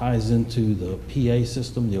 It ties into the PA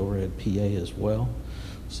system, the overhead PA as well.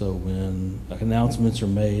 So when announcements are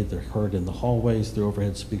made, they're heard in the hallways through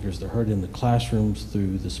overhead speakers. They're heard in the classrooms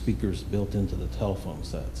through the speakers built into the telephone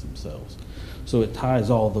sets themselves. So it ties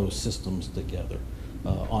all those systems together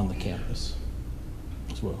on the campus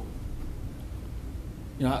as well.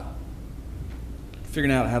 You know,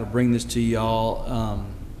 figuring out how to bring this to y'all,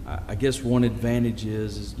 I guess one advantage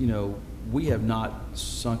is, you know, we have not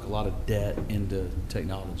sunk a lot of debt into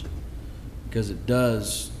technology because it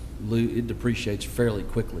depreciates fairly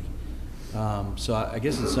quickly. So I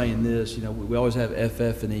guess in saying this, you know, we always have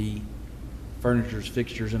FF&E, furnitures,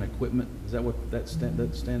 fixtures, and equipment. Is that what that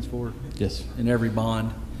stands for? Yes. In every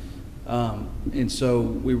bond. And so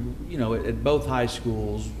we, you know, at both high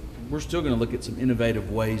schools, we're still going to look at some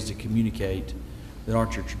innovative ways to communicate that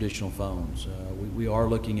aren't your traditional phones. We are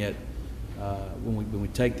looking at when we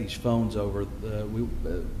take these phones over,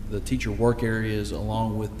 the teacher work areas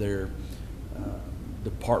along with their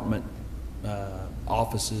department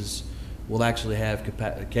offices will actually have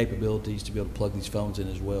capabilities to be able to plug these phones in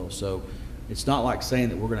as well. So it's not like saying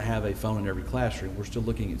that we're going to have a phone in every classroom. We're still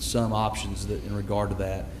looking at some options that in regard to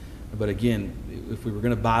that. But again, if we were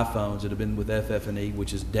going to buy phones, it would have been with FF&E,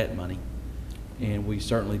 which is debt money. And we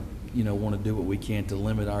certainly, you know, want to do what we can to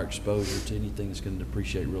limit our exposure to anything that's going to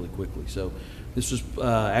depreciate really quickly. So this was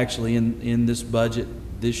actually in this budget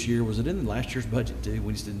this year. Was it in last year's budget too?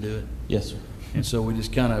 We just didn't do it? Yes, sir. And so we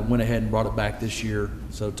just kind of went ahead and brought it back this year.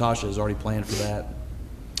 So Tasha has already planned for that.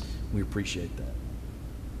 We appreciate that.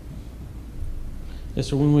 Yes,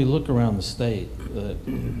 sir. When we look around the state,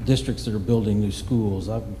 districts that are building new schools,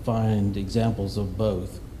 I find examples of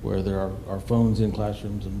both, where there are phones in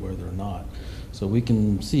classrooms and where they're not. So we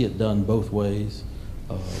can see it done both ways.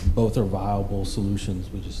 Both are viable solutions.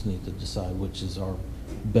 We just need to decide which is our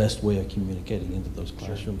best way of communicating into those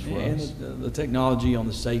classrooms for us. And the technology on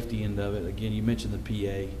the safety end of it, again, you mentioned the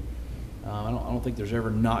PA. I don't think there's ever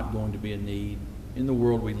not going to be a need in the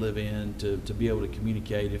world we live in to be able to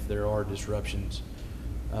communicate if there are disruptions,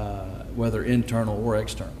 whether internal or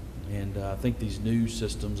external. And I think these new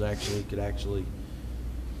systems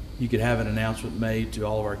you could have an announcement made to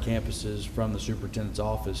all of our campuses from the superintendent's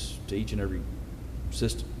office to each and every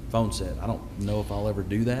system, phone set. I don't know if I'll ever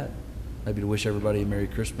do that. Maybe to wish everybody a Merry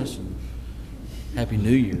Christmas and Happy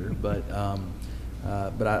New Year. But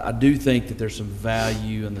I do think that there's some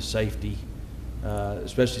value in the safety,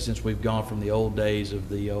 especially since we've gone from the old days of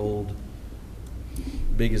the old,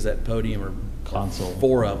 big as that podium or Console.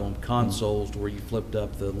 4 of them, consoles, to where you flipped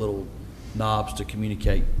up the little knobs to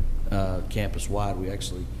communicate campus-wide. We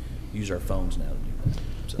actually use our phones now to do that.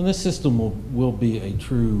 So. And this system will be a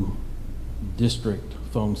true district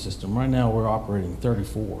phone system. Right now, we're operating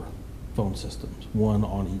 34 phone systems, one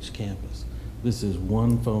on each campus. This is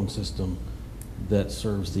one phone system that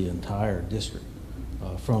serves the entire district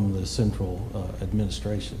from the central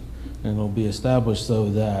administration. And it'll be established so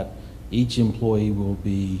that each employee will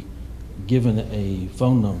be given a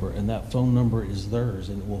phone number, and that phone number is theirs,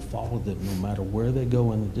 and it will follow them no matter where they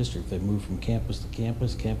go in the district. They move from campus to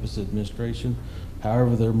campus, campus administration,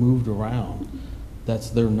 however they're moved around,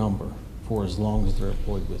 that's their number for as long as they're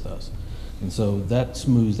employed with us. And so that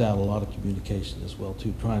smooths out a lot of communication as well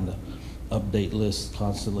too, trying to update lists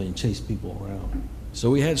constantly and chase people around.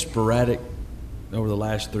 So we had sporadic, over the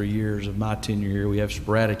last 3 years of my tenure here, we have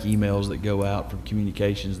sporadic emails that go out from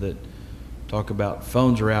communications that talk about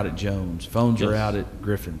phones are out at Jones, phones are out at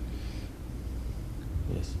Griffin.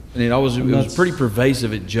 Yes. And it was pretty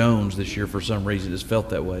pervasive at Jones this year for some reason. It just felt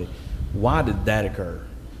that way. Why did that occur?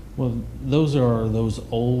 Well, those are those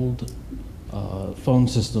old phone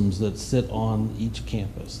systems that sit on each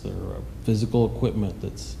campus. They're physical equipment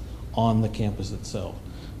that's on the campus itself.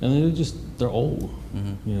 And they're old.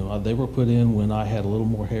 Mm-hmm. You know, they were put in when I had a little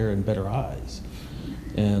more hair and better eyes.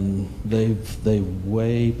 And they've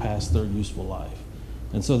way past their useful life.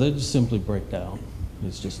 And so they just simply break down.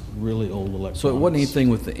 It's just really old electronics. So it wasn't anything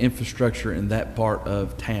with the infrastructure in that part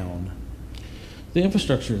of town? The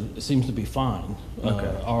infrastructure seems to be fine.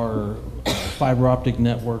 Okay. Our fiber optic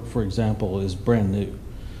network, for example, is brand new.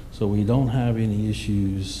 So we don't have any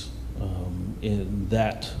issues in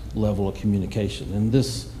that level of communication. And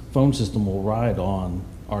this phone system will ride on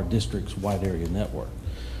our district's wide area network.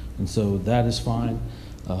 And so that is fine.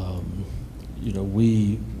 You know,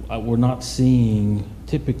 we're not seeing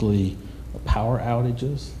typically power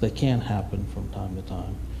outages. They can happen from time to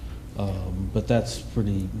time. But that's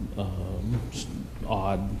pretty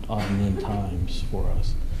odd and end times for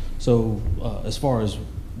us. So as far as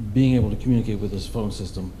being able to communicate with this phone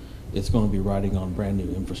system, it's going to be riding on brand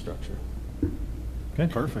new infrastructure. Okay.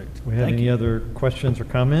 Perfect. We have Thank any you. other questions or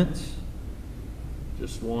comments?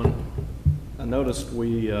 Just one. I noticed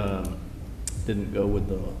we didn't go with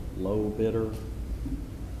the low bidder.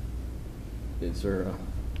 Is there a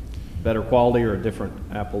better quality or a different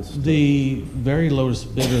apples? The very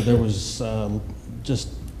lowest bidder, there was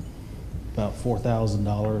just about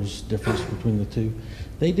 $4,000 difference between the two.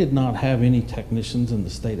 They did not have any technicians in the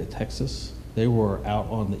state of Texas. They were out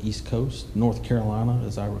on the East Coast, North Carolina,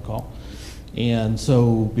 as I recall. And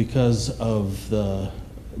so because of the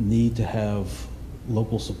need to have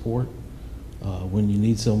local support, when you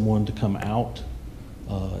need someone to come out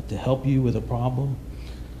to help you with a problem,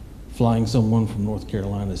 flying someone from North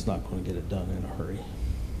Carolina is not going to get it done in a hurry.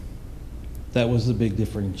 That was the big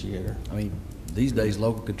differentiator. I mean, these days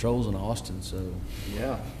local control's in Austin, so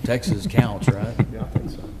Yeah. Texas counts, right? Yeah, I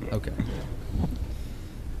think so. Okay.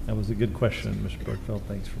 That was a good question, Mr. Berkfeld.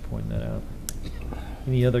 Thanks for pointing that out.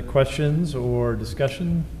 Any other questions or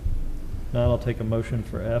discussion? Not, I'll take a motion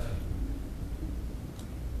for F.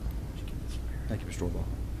 Thank you, Mr. Orbaugh.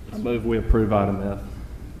 I move we approve item F.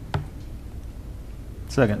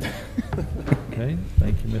 Second. Okay,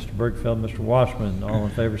 thank you, Mr. Berkfeld. Mr. Washman, all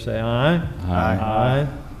in favor say aye. Aye. Aye.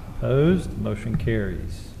 Opposed? Motion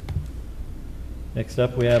carries. Next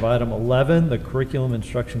up, we have item 11, the curriculum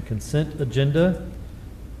instruction consent agenda.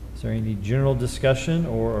 Is there any general discussion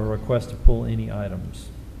or a request to pull any items?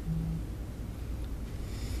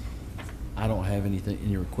 I don't have anything,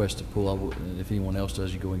 any request to pull. If anyone else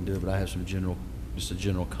does, you go and do it, but I have some just a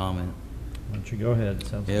general comment. Why don't you go ahead?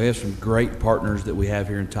 Sounds Yeah, we have some great partners that we have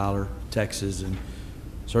here in Tyler, Texas, and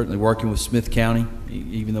certainly working with Smith County,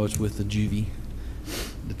 even though it's with the juvie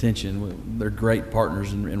detention. They're great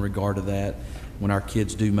partners in regard to that when our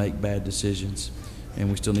kids do make bad decisions, and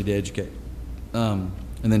we still need to educate.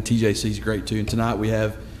 And then TJC is great too. And tonight we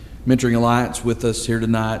have Mentoring Alliance with us here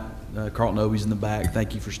tonight. Carlton Obie's in the back.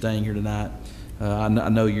 Thank you for staying here tonight. I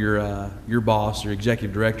know your boss, your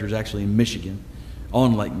executive director, is actually in Michigan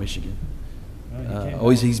on Lake Michigan.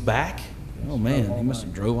 He's back? Oh, man, he must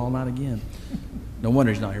have drove all night again. No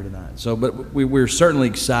wonder he's not here tonight. So, but we're certainly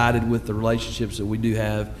excited with the relationships that we do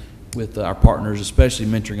have with our partners, especially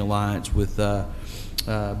Mentoring Alliance with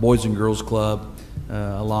Boys and Girls Club,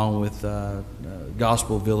 along with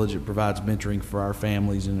Gospel Village that provides mentoring for our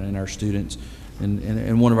families and our students.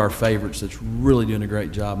 And one of our favorites that's really doing a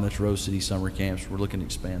great job, and that's Rose City Summer Camps. We're looking to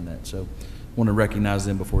expand that. So I want to recognize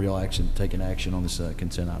them before y'all actually take an action on this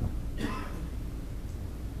consent item.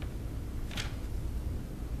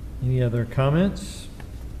 Any other comments?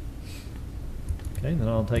 Okay, then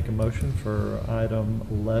I'll take a motion for item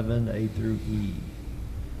 11, A through E.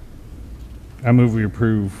 I move we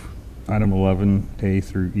approve item 11, A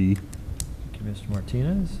through E. Thank you, Mr.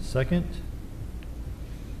 Martinez. Second?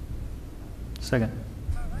 Second.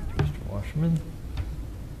 Mr. Washerman.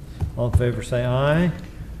 All in favor say aye.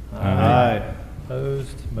 Aye.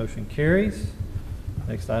 Opposed, motion carries.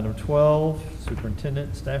 Next, item 12,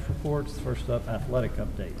 superintendent staff reports. First up, athletic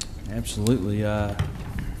update. Absolutely.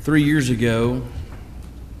 3 years ago,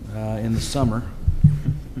 in the summer,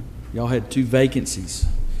 y'all had 2 vacancies.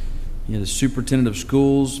 You had a superintendent of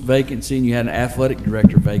schools vacancy, and you had an athletic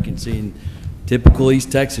director vacancy. And typical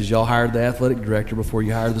East Texas, y'all hired the athletic director before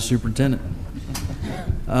you hired the superintendent.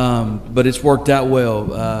 But it's worked out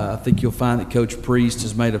well. I think you'll find that Coach Priest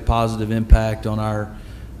has made a positive impact on our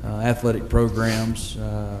athletic programs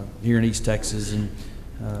here in East Texas, and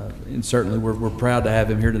certainly we're proud to have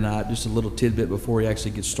him here tonight. Just a little tidbit before he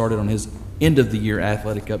actually gets started on his end of the year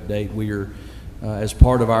athletic update. We are, as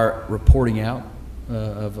part of our reporting out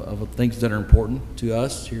of things that are important to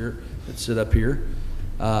us here that sit up here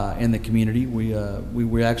in the community,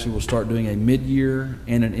 we actually will start doing a mid-year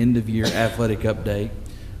and an end-of-year athletic update,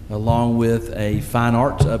 along with a fine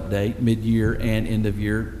arts update, mid-year and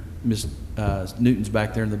end-of-year. Miss Newton's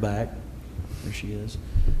back there in the back. There she is.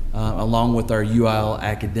 Along with our UIL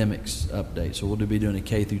academics update. So we'll be doing a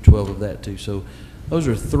K through 12 of that too. So those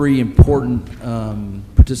are 3 important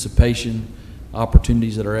participation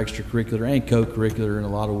opportunities that are extracurricular and co-curricular in a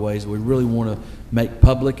lot of ways that we really want to make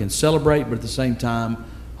public and celebrate, but at the same time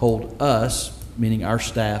hold us, meaning our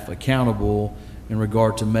staff, accountable in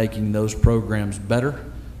regard to making those programs better,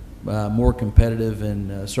 more competitive,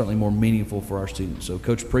 and certainly more meaningful for our students. So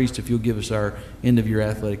Coach Priest, if you'll give us our end-of-year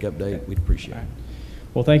athletic update, we'd appreciate it.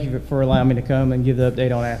 Well, thank you for allowing me to come and give the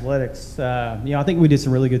update on athletics. I think we did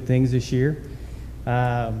some really good things this year.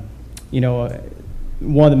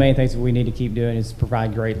 One of the main things that we need to keep doing is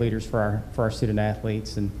provide great leaders for our student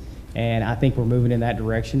athletes, and I think we're moving in that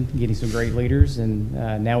direction, getting some great leaders, and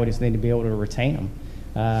now we just need to be able to retain them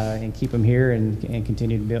and keep them here and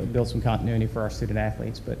continue to build some continuity for our student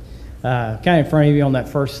athletes. But kind of in front of you on that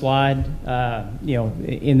first slide,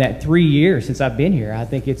 in that 3 years since I've been here, I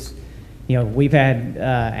think it's, we've had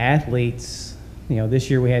athletes. This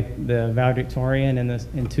year we had the valedictorian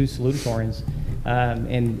and 2 salutatorians.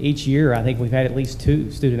 And each year, I think we've had at least 2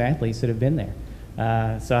 student athletes that have been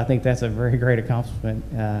there. So I think that's a very great accomplishment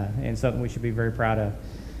and something we should be very proud of.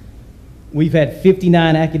 We've had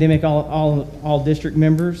 59 academic all district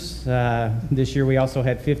members. This year we also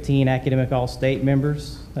had 15 academic all-state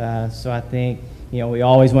members. So I think, we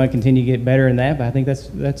always want to continue to get better in that, but I think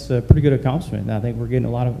that's a pretty good accomplishment. And I think we're getting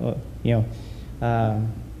a lot of,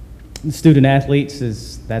 student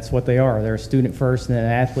athletes that's what they are. They're a student first and then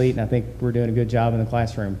an athlete, and I think we're doing a good job in the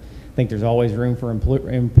classroom. I think there's always room for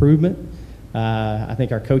improvement. I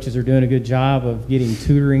think our coaches are doing a good job of getting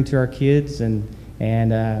tutoring to our kids and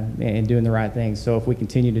doing the right things. So if we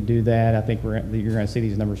continue to do that, I think you're going to see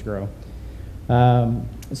these numbers grow.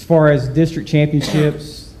 As far as district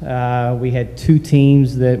championships, we had 2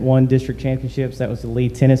 teams that won district championships. That was the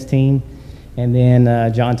lead tennis team. And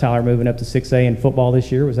then John Tyler, moving up to 6A in football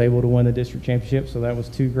this year, was able to win the district championship. So that was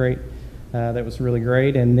 2 great. That was really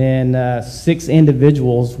great. And then 6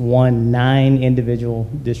 individuals won 9 individual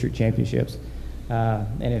district championships.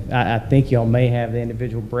 And I think y'all may have the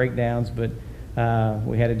individual breakdowns, but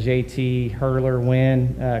we had a JT Hurler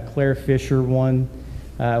win. Claire Fisher won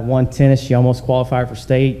tennis. She almost qualified for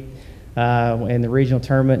state. In the regional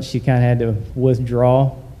tournament, she kind of had to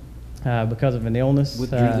withdraw because of an illness.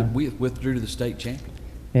 Withdrew to the state champion.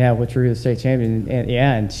 Yeah, withdrew to the state champion,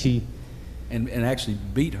 and she and actually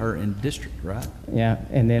beat her in district, right? Yeah,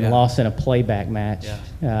 and then lost in a playback match,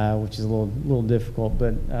 which is a little difficult.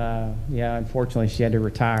 But unfortunately, she had to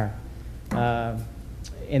retire. And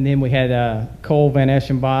then we had Cole Van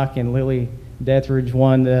Eschenbach and Lily Deathridge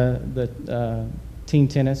won the team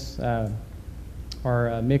tennis,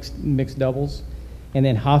 our mixed doubles. And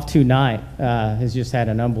then Haftu Knight has just had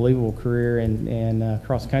an unbelievable career in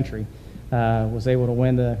cross country. was able to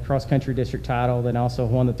win the cross-country district title, then also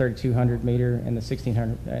won the 3,200 meter and the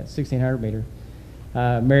 1,600 meter.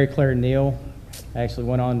 Mary Claire Neal actually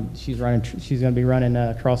went on. She's going to be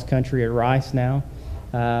running cross-country at Rice now.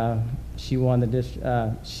 She won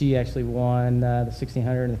the she actually won the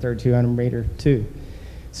 1,600 and the 3,200 meter too.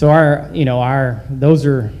 So those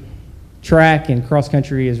are track and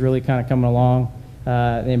cross-country is really kind of coming along.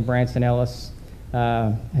 Then Branson Ellis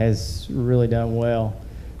has really done well.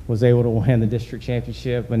 Was able to win the district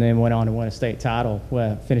championship and then went on to win a state title.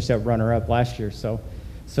 Finished up runner-up last year. So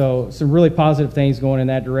some really positive things going in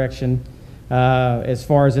that direction. As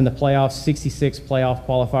far as in the playoffs, 66 playoff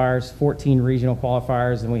qualifiers, 14 regional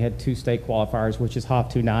qualifiers, and we had 2 state qualifiers, which is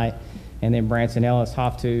HOF2 Knight and then Branson Ellis,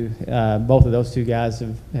 HOF2. Both of those 2 guys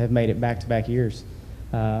have made it back-to-back years.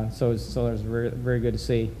 So it was very, very good to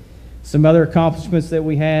see. Some other accomplishments that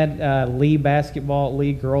we had, Lee basketball,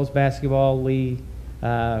 Lee girls basketball, Lee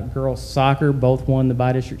girls soccer both won the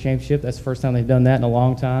bi-district championship. That's the first time they've done that in a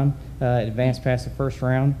long time. Advanced past the first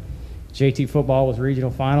round. JT football was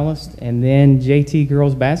regional finalist, and then JT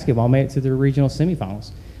girls basketball made it to the regional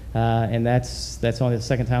semifinals. And that's only the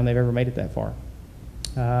second time they've ever made it that far.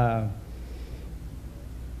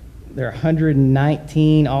 There are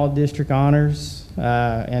 119 all-district honors,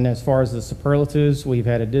 and as far as the superlatives, we've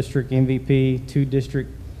had a district MVP, 2 district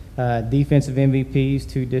defensive MVPs,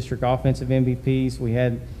 2 district offensive MVPs. We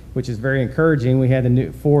had, which is very encouraging, we had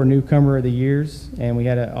the 4 newcomer of the years, and we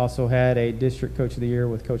also had a district coach of the year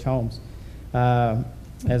with Coach Holmes.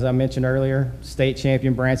 As I mentioned earlier, state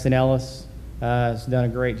champion Branson Ellis has done a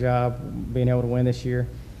great job being able to win this year.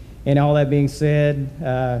 And all that being said,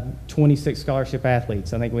 26 scholarship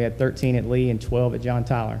athletes. I think we had 13 at Lee and 12 at John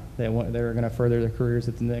Tyler that were going to further their careers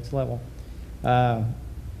at the next level.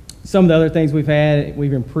 Some of the other things we've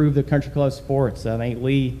improved the country club sports. I think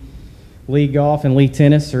Lee golf and Lee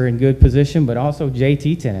tennis are in good position, but also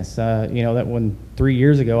JT tennis. That when 3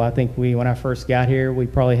 years ago, I think when I first got here, we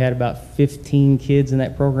probably had about 15 kids in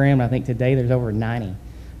that program. I think today there's over 90.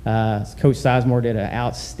 Coach Sizemore did an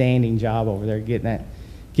outstanding job over there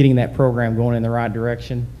getting that program going in the right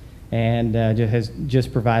direction, and has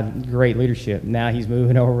just provided great leadership. Now he's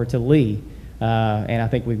moving over to Lee, and I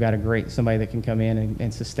think we've got somebody that can come in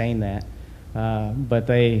and sustain that. But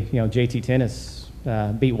JT tennis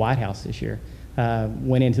beat White House this year.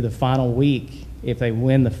 Went into the final week. If they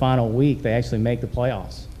win the final week, they actually make the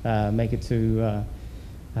playoffs. Make it to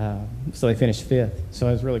so they finished 5th. So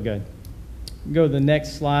it was really good. Go to the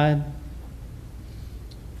next slide.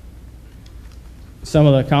 Some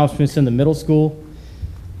of the accomplishments in the middle school.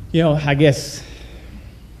 I guess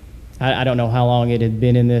I don't know how long it had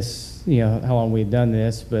been in this, how long we had done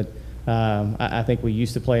this, but I think we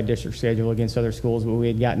used to play a district schedule against other schools, but we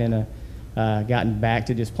had gotten back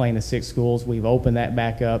to just playing the 6 schools. We've opened that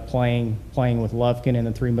back up, playing with Lufkin and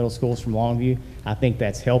the 3 middle schools from Longview. I think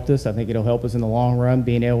that's helped us. I think it'll help us in the long run,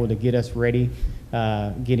 being able to get us ready,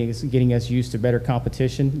 getting us used to better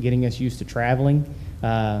competition, getting us used to traveling.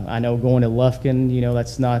 I know going to Lufkin,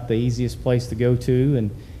 that's not the easiest place to go to,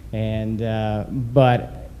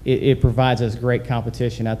 but it provides us great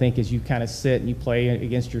competition. I think as you kind of sit and you play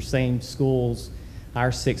against your same schools,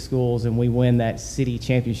 our 6 schools, and we win that city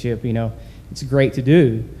championship, it's great to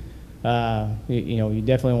do. You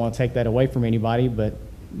definitely want to take that away from anybody, but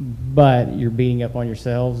you're beating up on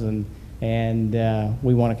yourselves, and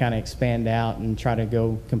we want to kind of expand out and try to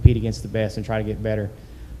go compete against the best and try to get better.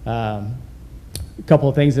 A couple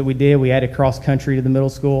of things that we did, we added cross country to the middle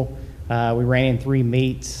school. We ran in 3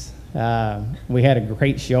 meets. We had a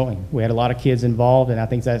great showing. We had a lot of kids involved, and I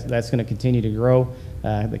think that's going to continue to grow.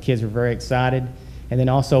 The kids were very excited. And then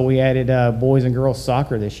also we added boys and girls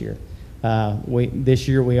soccer this year. This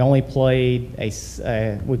year we only played the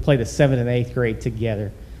 7th and 8th grade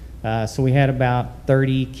together. So we had about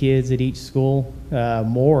 30 kids at each school.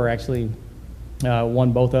 More actually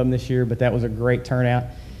won both of them this year, but that was a great turnout.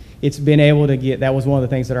 It's been able to that was one of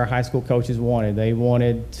the things that our high school coaches wanted. They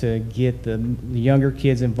wanted to get the younger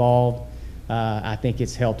kids involved. I think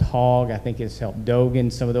it's helped Hogg. I think it's helped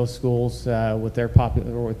Dogan, some of those schools with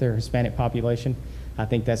their Hispanic population. I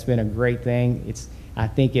think that's been a great thing. I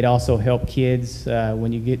think it also helped kids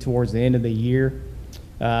when you get towards the end of the year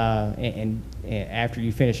and after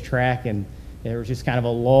you finish track, and there was just kind of a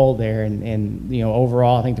lull there, and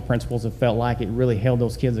overall I think the principals have felt like it really held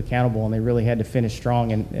those kids accountable, and they really had to finish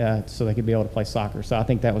strong and so they could be able to play soccer. So I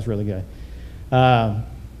think that was really good.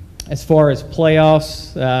 As far as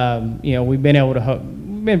playoffs, we've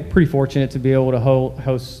been pretty fortunate to be able to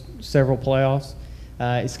host several playoffs.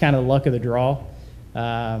 It's kind of the luck of the draw.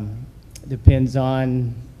 Depends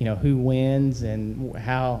on who wins and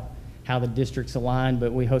how how the districts align,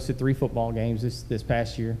 but we hosted 3 football games this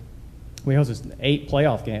past year. We hosted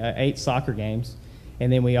 8 soccer games,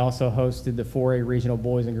 and then we also hosted the 4A regional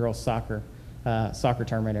boys and girls soccer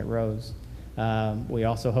tournament at Rose. We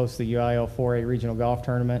also host the UIL 4A regional golf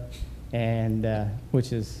tournament, and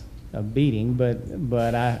which is a beating, but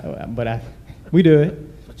we do it.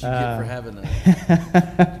 What you get for having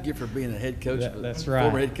you get for being a head coach, that's right.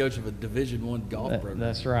 Former head coach of a Division I golf program.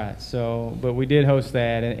 That's right. So, but we did host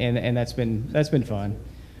that, and that's been fun.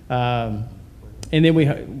 And then we,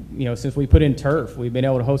 since we put in turf, we've been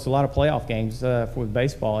able to host a lot of playoff games with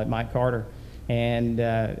baseball at Mike Carter. And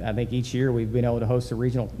I think each year we've been able to host the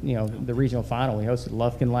regional final. We hosted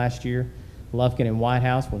Lufkin last year, Lufkin and White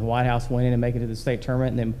House, with White House winning and making it to the state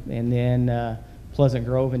tournament, and then Pleasant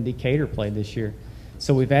Grove and Decatur played this year.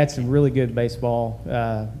 So we've had some really good baseball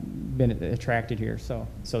been attracted here. So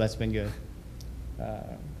that's been good.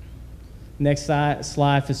 Next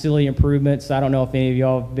slide, facility improvements. I don't know if any of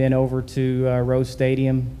y'all have been over to Rose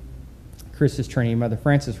Stadium, Christus Trinity Mother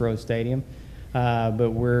Frances Rose Stadium,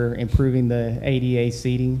 but we're improving the ADA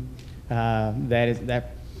seating. That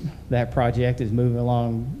project is moving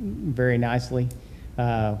along very nicely.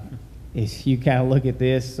 If you kind of look at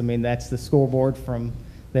this, I mean, that's the scoreboard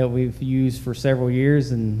that we've used for several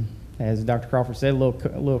years, and as Dr. Crawford said, a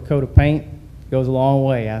little coat of paint goes a long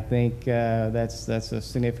way. I think that's a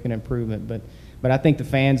significant improvement. But I think the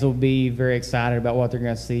fans will be very excited about what they're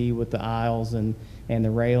going to see with the aisles and the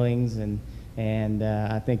railings, and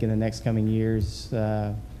I think in the next coming years,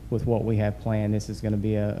 with what we have planned, this is going to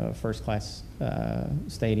be a first-class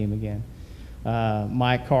stadium again.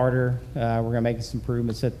 Mike Carter, we're going to make some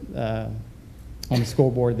improvements on the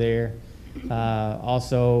scoreboard there.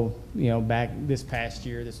 Also, back this past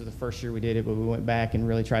year, this was the first year we did it, but we went back and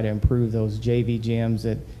really tried to improve those JV gyms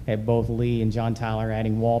at both Lee and John Tyler,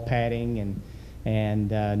 adding wall padding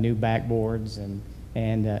and new backboards and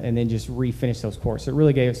then just refinish those courts. So it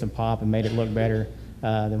really gave it some pop and made it look better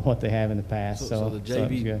than what they have in the past. So the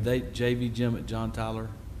JV gym at John Tyler,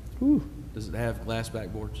 does it have glass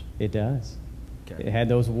backboards? It does. Okay. It had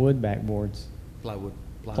those wood backboards.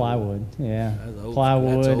 Plywood, yeah. That's old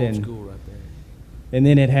school right there. And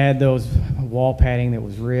then it had those wall padding that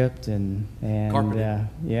was ripped and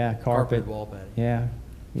carpet wall padding. Yeah,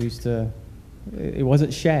 we used to. It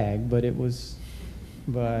wasn't shag, but it was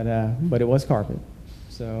carpet.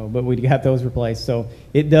 So, but we got those replaced. So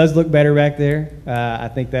it does look better back there. I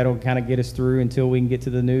think that'll kind of get us through until we can get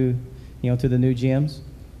to the new gyms.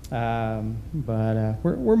 But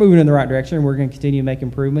we're moving in the right direction. We're going to continue to make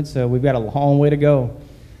improvements. So we've got a long way to go,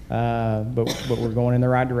 but we're going in the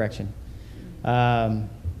right direction.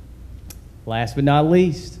 Last but not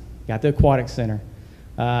least, got the aquatic center.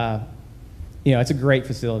 It's a great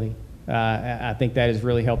facility. I think that has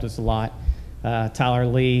really helped us a lot. Tyler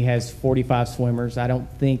Lee has 45 swimmers. I don't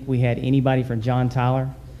think we had anybody from John Tyler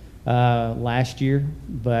last year,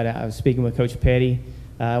 but I was speaking with Coach Petty.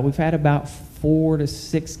 We've had about 4 to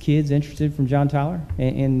 6 kids interested from John Tyler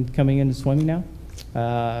in coming into swimming now.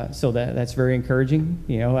 So that's very encouraging.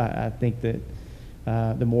 I think that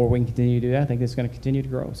the more we can continue to do that, I think it's going to continue to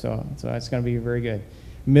grow. So that's going to be very good.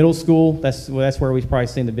 Middle school, that's where we've probably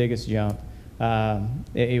seen the biggest jump.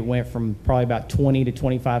 It went from probably about 20 to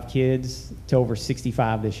 25 kids to over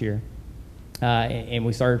 65 this year. And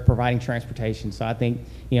we started providing transportation. So I think,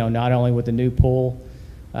 not only with the new pool,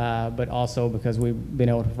 but also because we've been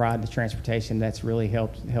able to provide the transportation, that's really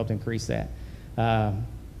helped increase that. The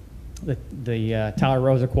Tyler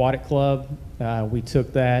Rose Aquatic Club, we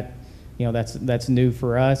took that. That's new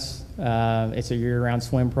for us. It's a year-round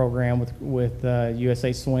swim program with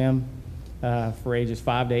USA Swim for ages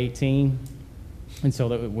 5 to 18, and so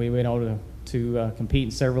that we've been able to compete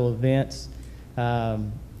in several events.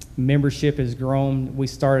 Membership has grown. We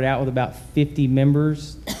started out with about 50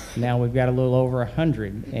 members. Now we've got a little over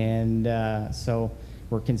 100, and so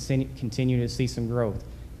we're continuing to see some growth.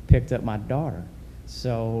 Picked up my daughter,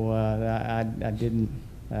 so I didn't.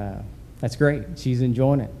 That's great. She's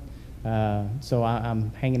enjoying it. So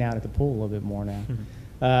I'm hanging out at the pool a little bit more now.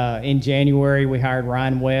 In January, we hired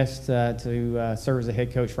Ryan West to serve as the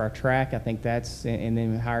head coach for our track. I think and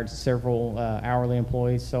then we hired several hourly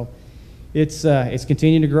employees. So it's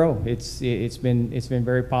continuing to grow. It's been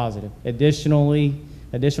very positive.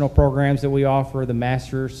 Additional programs that we offer, the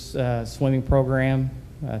Masters swimming program.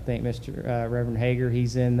 I think Mr. Reverend Hager,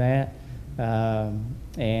 he's in that.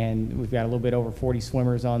 And we've got a little bit over 40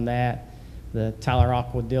 swimmers on that. The Tyler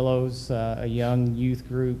Aquadillos, a young youth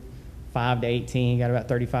group, 5 to 18, got about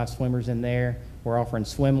 35 swimmers in there. We're offering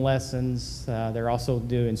swim lessons. They're also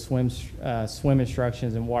doing swim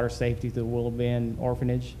instructions and water safety through the Willow Bend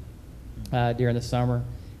Orphanage during the summer.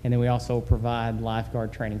 And then we also provide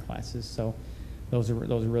lifeguard training classes. So those are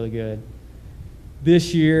really good.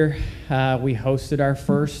 This year, we hosted our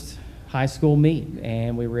first high school meet,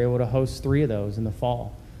 and we were able to host 3 of those in the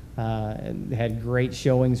fall. And had great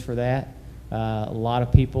showings for that. A lot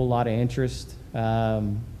of people, a lot of interest.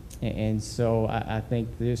 And so I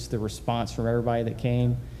think the response from everybody that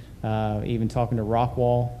came, even talking to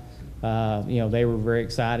Rockwall, they were very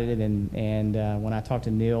excited. And when I talked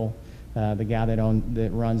to Neil, the guy that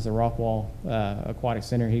runs the Rockwall Aquatic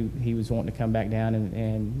Center, he was wanting to come back down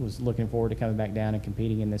and was looking forward to coming back down and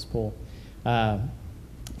competing in this pool.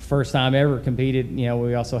 First time ever competed.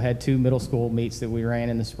 We also had 2 middle school meets that we ran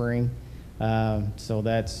in the spring. So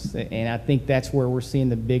and I think that's where we're seeing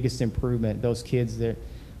the biggest improvement. Those kids the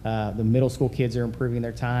middle school kids are improving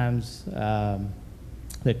their times.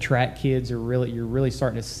 The track kids you're really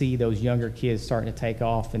starting to see those younger kids starting to take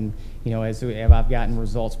off. And as I've gotten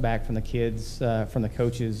results back from the kids, from the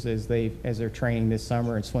coaches as they're training this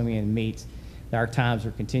summer and swimming in meets, our times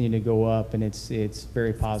are continuing to go up, and it's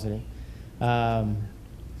very positive.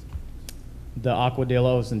 The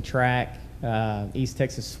Aquadillos and track, East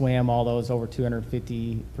Texas Swim, all those over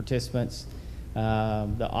 250 participants.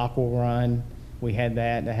 The Aqua Run, we had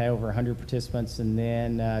that had over 100 participants, and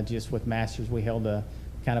then just with Masters, we held a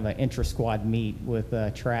kind of an intra-squad meet with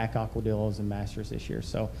track, Aquadillos, and Masters this year.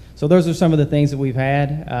 So those are some of the things that we've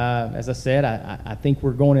had. As I said, I think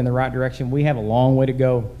we're going in the right direction. We have a long way to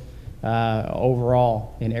go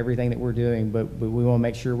overall in everything that we're doing, but we want to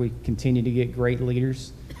make sure we continue to get great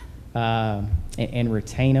leaders and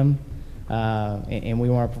retain them. And we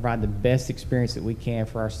want to provide the best experience that we can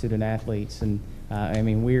for our student athletes. And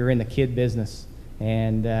we're in the kid business,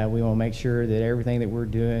 and we want to make sure that everything that we're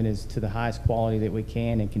doing is to the highest quality that we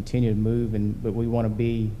can and continue to move. But we want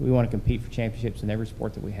to compete for championships in every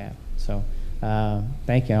sport that we have. So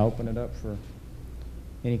thank you. I'll open it up for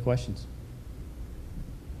any questions.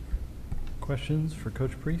 Questions for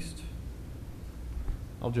Coach Priest?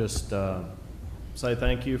 I'll just say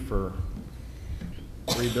thank you for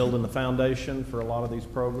rebuilding the foundation for a lot of these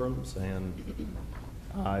programs, and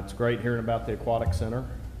it's great hearing about the Aquatic Center.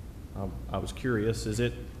 I was curious,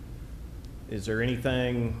 is there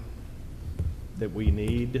anything that we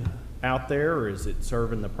need out there, or is it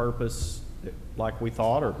serving the purpose like we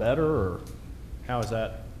thought, or better, or how is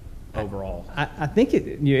that overall? I think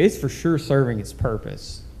it's for sure serving its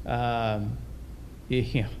purpose.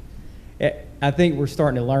 I think we're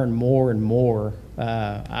starting to learn more and more.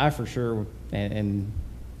 I for sure and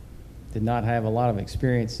did not have a lot of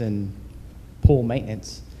experience in pool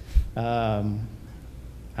maintenance. I'm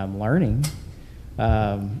learning.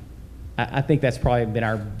 I think that's probably been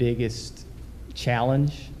our biggest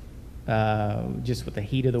challenge, just with the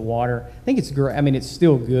heat of the water. I think it's great. It's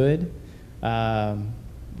still good.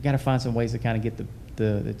 We've got to find some ways to kind of get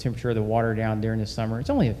the temperature of the water down during the summer. It's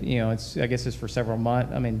only, I guess it's for several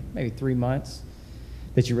months, maybe 3 months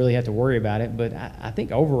that you really have to worry about it. But I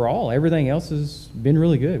think overall, everything else has been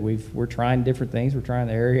really good. We're trying different things. We're trying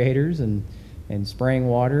the aerators and spraying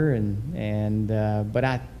water,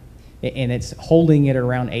 but it's holding it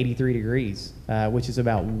around 83 degrees, which is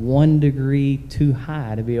about 1 degree too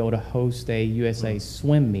high to be able to host a USA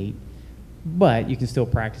swim meet. But you can still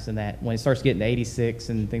practice in that when it starts getting to 86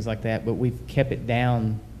 and things like that. But we've kept it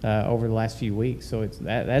down over the last few weeks, so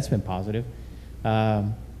that's been positive.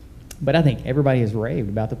 But I think everybody has raved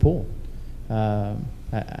about the pool. I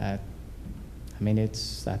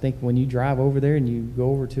think when you drive over there and you go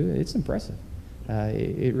over to it, it's impressive.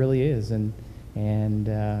 It really is, and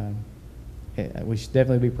we should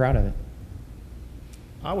definitely be proud of it.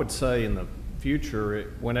 I would say in the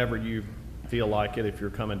future, whenever you feel like it, if you're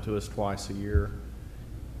coming to us twice a year,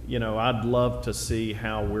 I'd love to see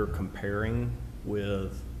how we're comparing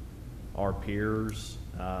with our peers,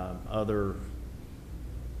 other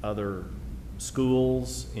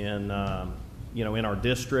schools in in our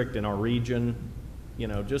district, in our region,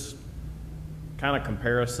 just kind of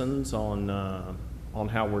comparisons on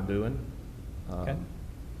how we're doing. Okay.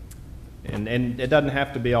 And it doesn't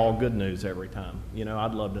have to be all good news every time.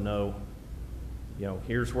 I'd love to know,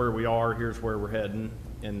 here's where we are, here's where we're heading,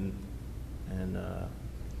 and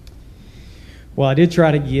well, I did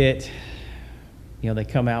try to get, they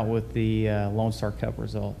come out with the Lone Star Cup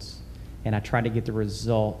results, and I tried to get the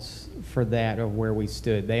results for that of where we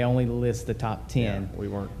stood. They only list the top 10. Yeah, we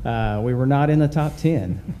weren't. We were not in the top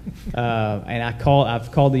 10. And I've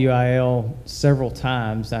called the UIL several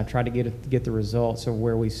times. I tried to get the results of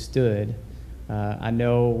where we stood. I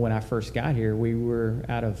know when I first got here, we were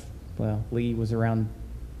Lee was around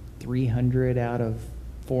 300 out of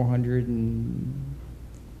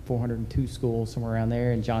 440 402 schools, somewhere around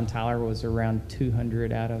there, and John Tyler was around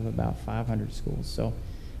 200 out of about 500 schools. So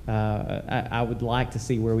I would like to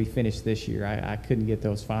see where we finish this year. I couldn't get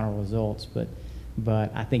those final results, but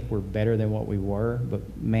I think we're better than what we were. But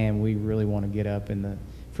man, we really want to get up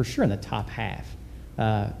for sure in the top half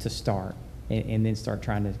to start, and then start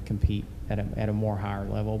trying to compete at a more higher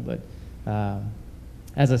level. But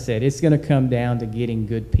as I said, it's going to come down to getting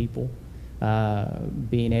good people,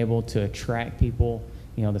 being able to attract people,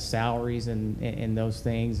 the salaries and those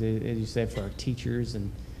things, as you said, for our teachers.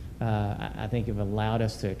 And I think have allowed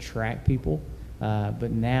us to attract people,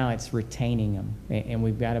 but now it's retaining them. And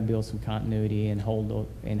we've got to build some continuity and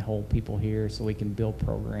hold people here so we can build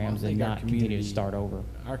programs and not continue to start over.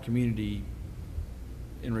 Our community,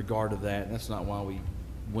 in regard to that's not why we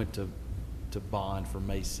went to bond for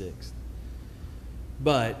May 6th.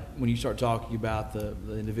 But when you start talking about the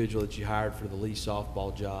individual that you hired for the Lee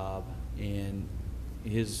softball job and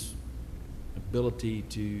his ability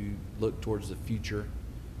to look towards the future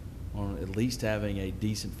on at least having a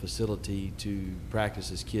decent facility to practice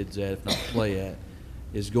his kids at, if not play at,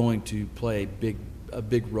 is going to play a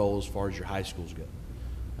big role as far as your high schools go.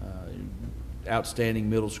 Outstanding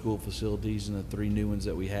middle school facilities and the 3 new ones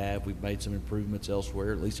that we have. We've made some improvements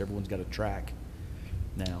elsewhere. At least everyone's got a track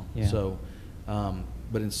now. Yeah. So,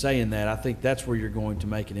 but in saying that, I think that's where you're going to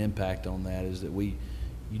make an impact on that, is that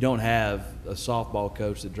you don't have a softball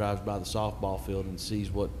coach that drives by the softball field and sees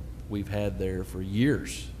what we've had there for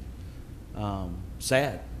years.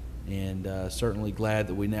 Sad, and certainly glad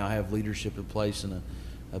that we now have leadership in place and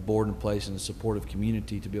a board in place and a supportive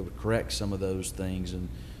community to be able to correct some of those things. And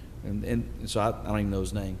so I don't even know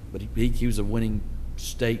his name, but he was a winning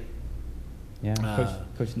state. Yeah,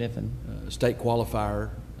 Coach Niffen. State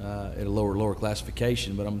qualifier at a lower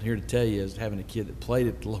classification. But I'm here to tell you, as having a kid that played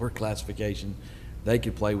at the lower classification, they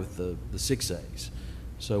could play with the 6As.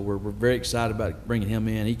 So we're very excited about bringing him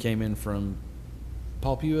in. He came in from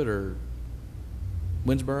Paul Pewitt or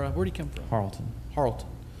Winsboro. Where'd he come from? Harleton.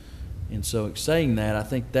 And so saying that, I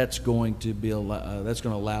think that's going to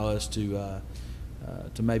allow us to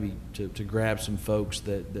maybe to grab some folks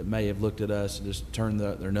that may have looked at us and just turned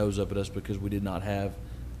their nose up at us because we did not have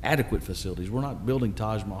adequate facilities. We're not building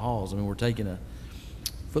Taj Mahals. I mean, we're taking a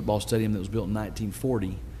football stadium that was built in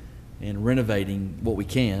 1940 and renovating what we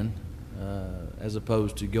can, as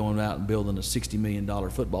opposed to going out and building a $60 million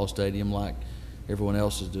football stadium like everyone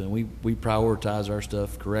else is doing. We prioritize our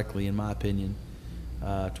stuff correctly, in my opinion,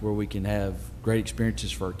 to where we can have great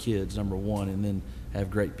experiences for our kids, number one, and then have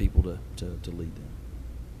great people to lead them.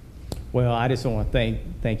 Well, I just want to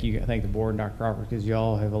thank the board and Dr. Crawford, because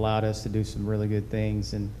y'all have allowed us to do some really good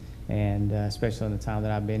things, and especially in the time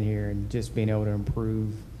that I've been here, and just being able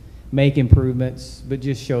to make improvements, but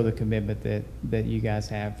just show the commitment that you guys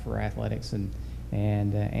have for athletics and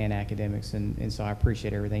academics, and so I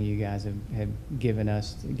appreciate everything you guys have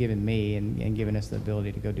given me, and given us the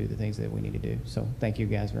ability to go do the things that we need to do. So thank you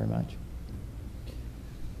guys very much.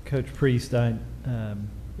 Coach Priest,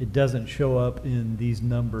 it doesn't show up in these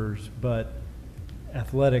numbers, but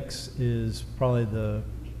athletics is probably the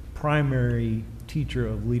primary teacher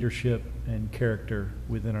of leadership and character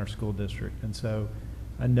within our school district. And so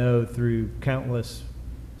I know through countless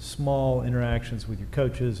small interactions with your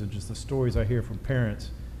coaches and just the stories I hear from parents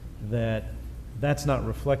that's not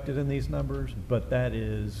reflected in these numbers, but that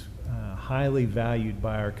is highly valued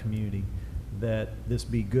by our community, that this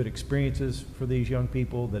be good experiences for these young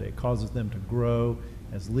people, that it causes them to grow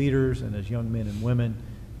as leaders and as young men and women,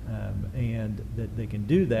 and that they can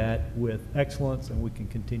do that with excellence, and we can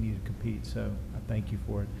continue to compete. So I thank you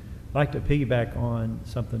for it. I'd like to piggyback on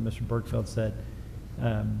something Mr. Bergfeld said.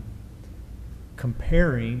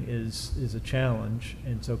 Comparing is a challenge,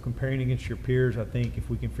 and so comparing against your peers, I think if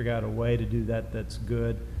we can figure out a way to do that, that's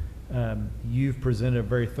good. You've presented a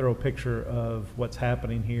very thorough picture of what's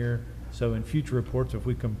happening here. So in future reports, if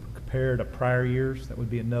we compare to prior years, that would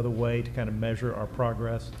be another way to kind of measure our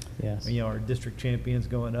progress. Yes. Our district champions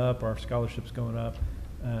going up, our scholarships going up.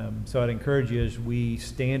 So I'd encourage you, as we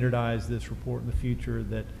standardize this report in the future,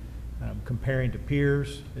 that comparing to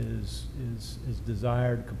peers is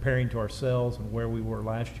desired. Comparing to ourselves and where we were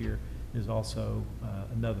last year is also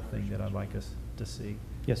another thing that I'd like us to see.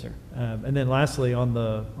 Yes, sir. And then lastly, on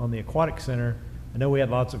the aquatic center, I know we had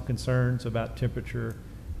lots of concerns about temperature.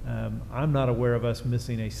 I'm not aware of us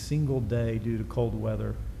missing a single day due to cold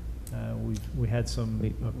weather. We had some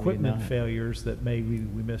equipment failures that maybe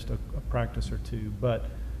we missed a practice or two, but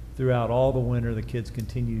throughout all the winter, the kids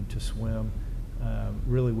continued to swim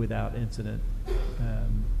really without incident.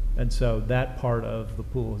 And so that part of the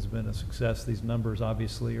pool has been a success. These numbers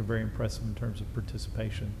obviously are very impressive in terms of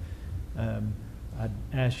participation. I'd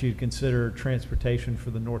ask you to consider transportation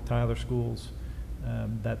for the North Tyler schools.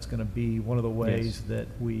 That's going to be one of the ways that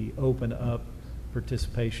we open up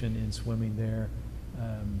participation in swimming there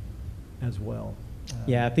as well.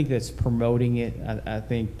 Yeah, I think that's promoting it. I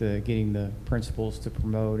think getting the principals to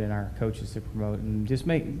promote and our coaches to promote, and just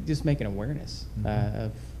making awareness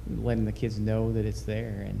of letting the kids know that it's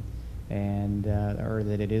there and or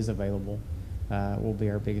that it is available will be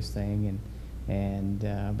our biggest thing.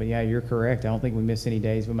 But yeah, you're correct. I don't think we missed any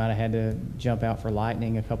days. We might have had to jump out for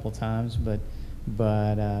lightning a couple of times, but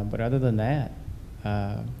other than that,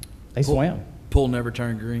 they swam. Pool never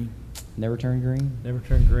turned green. Never turned green. Never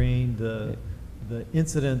turned green. The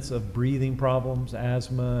incidence of breathing problems,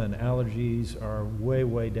 asthma, and allergies are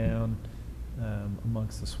way down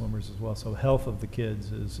amongst the swimmers as well. So health of the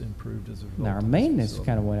kids is improved as a result. Now our of this maintenance facility.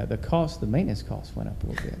 kind of went up. The maintenance costs went up a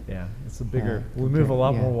little bit. Yeah, it's a bigger. We move a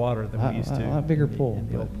lot more water than we used to. A lot bigger in the- pool. in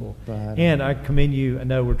the old pool. But, And I commend you. I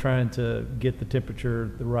know we're trying to get the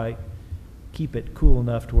temperature the right, keep it cool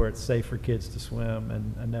enough to where it's safe for kids to swim.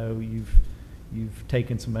 And I know you've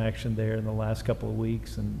taken some action there in the last couple of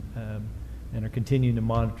weeks, and are continuing to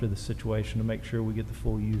monitor the situation to make sure we get the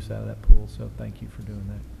full use out of that pool. So thank you for doing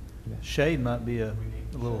that. Shade might be a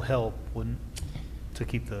little help, wouldn't it, to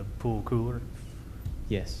keep the pool cooler?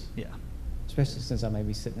 yes. Yeah. Especially since I may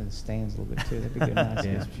be sitting in the stands a little bit too. That'd be good. Nice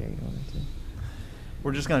Yeah. get some shade on it too.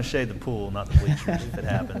 We're just going to shade the pool, not the bleachers, if it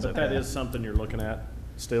happens. But that is something you're looking at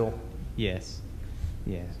still. Yes.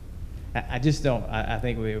 Yes. I just don't. I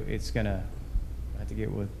think it's gonna have to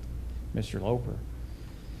get with Mr. Loper.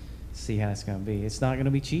 See how it's gonna be. It's not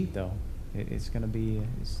gonna be cheap though. It's gonna be.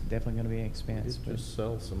 It's definitely gonna be an expense. You'd But just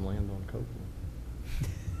sell some land on Copeland.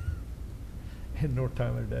 And North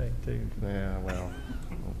Tyler Day too. Yeah, well.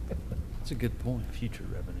 That's a good point. Future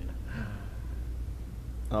revenue.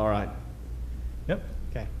 All right. Yep.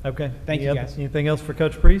 okay. Okay. Thank Any you, other- guys. Anything else for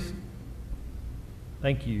Coach Priest?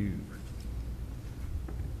 Thank you.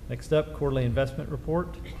 Next up, quarterly investment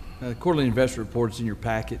report. Quarterly investment report's in your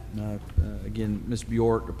packet. Again, Ms.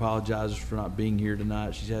 Bjork apologizes for not being here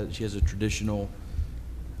tonight. She has a traditional,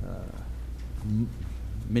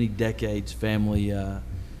 many decades family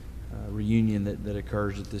reunion that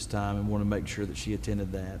occurs at this time, and want to make sure that she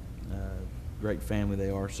attended that. Great family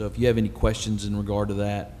they are. So if you have any questions in regard to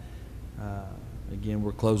that, again,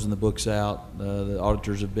 we're closing the books out. The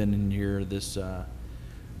auditors have been in here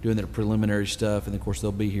doing their preliminary stuff, and of course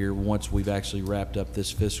they'll be here once we've actually wrapped up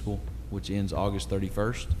this fiscal, which ends August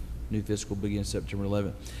 31st. New fiscal begins September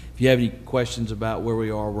 11th. If you have any questions about where we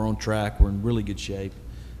are, we're on track. We're in really good shape.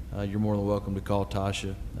 You're more than welcome to call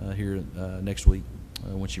Tasha here next week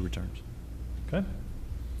when she returns. Okay.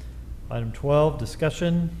 Item 12,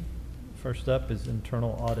 discussion. First up is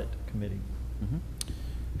internal audit committee.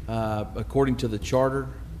 According to the charter,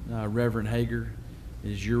 Reverend Hager, it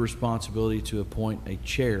is your responsibility to appoint a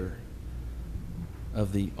chair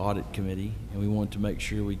of the audit committee, and we want to make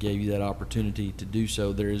sure we gave you that opportunity to do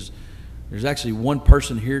so. There's actually one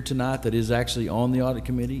person here tonight that is actually on the audit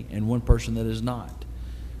committee and one person that is not.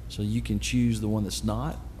 So you can choose the one that's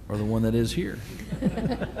not or the one that is here.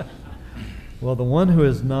 Well, the one who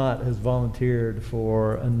is not has volunteered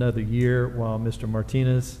for another year while Mr.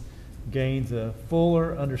 Martinez gains a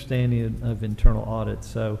fuller understanding of internal audit.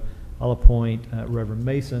 So I'll appoint Reverend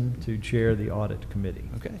Mason to chair the audit committee.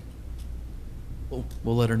 Okay.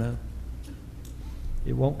 We'll let her know.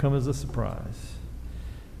 It won't come as a surprise.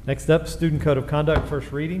 Next up, student code of conduct,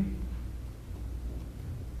 first reading.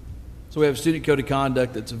 So we have a student code of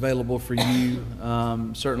conduct that's available for you.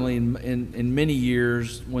 Certainly in many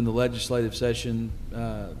years, when the legislative session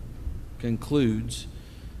concludes,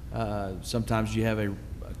 sometimes you have a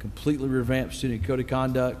completely revamped student code of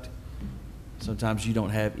conduct. Sometimes you don't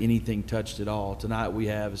have anything touched at all. Tonight we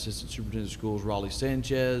have Assistant Superintendent of Schools Raleigh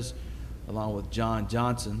Sanchez, along with John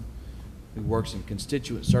Johnson, who works in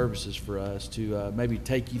constituent services for us, to maybe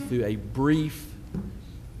take you through a brief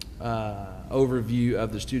overview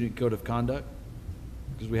of the student code of conduct,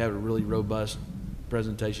 because we have a really robust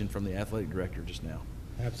presentation from the athletic director just now.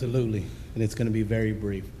 Absolutely, and it's going to be very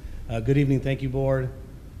brief. Good evening, thank you, Board.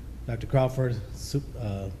 Dr. Crawford,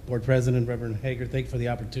 Board President, Reverend Hager, thank you for the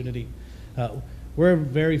opportunity. We're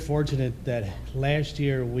very fortunate that last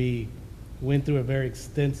year we went through a very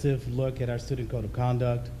extensive look at our student code of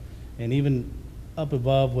conduct, and even up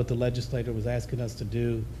above what the legislator was asking us to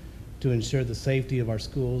do to ensure the safety of our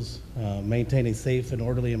schools, maintain a safe and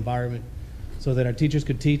orderly environment so that our teachers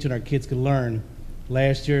could teach and our kids could learn.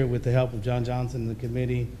 Last year, with the help of John Johnson and the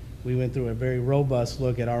committee, we went through a very robust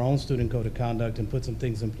look at our own student code of conduct and put some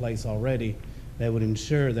things in place already that would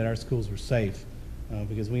ensure that our schools were safe.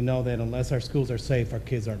 Because we know that unless our schools are safe, our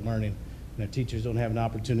kids aren't learning. and our teachers don't have an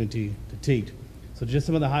opportunity to teach. So just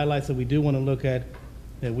some of the highlights that we do want to look at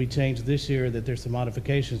that we changed this year that there's some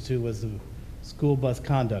modifications to was the school bus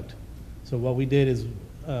conduct. So what we did is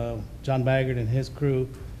John Baggert and his crew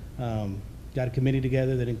got a committee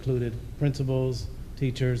together that included principals,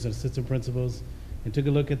 teachers, and assistant principals, and took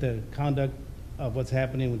a look at the conduct of what's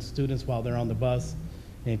happening with students while they're on the bus.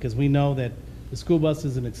 And because we know that the school bus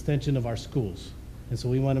is an extension of our schools. And so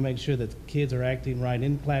we want to make sure that kids are acting right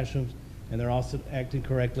in classrooms and they're also acting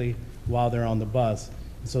correctly while they're on the bus.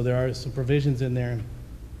 And so there are some provisions in there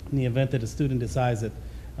in the event that a student decides that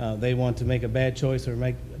they want to make a bad choice or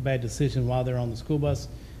make a bad decision while they're on the school bus,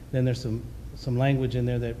 then there's some language in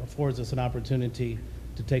there that affords us an opportunity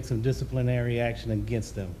to take some disciplinary action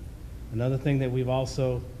against them. Another thing that we've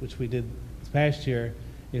also, which we did this past year,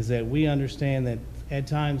 is that we understand that at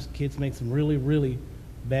times kids make some really, really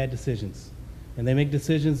bad decisions. And they make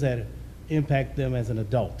decisions that impact them as an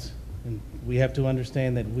adult. And we have to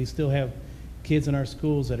understand that we still have kids in our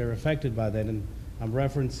schools that are affected by that. And I'm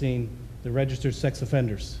referencing the registered sex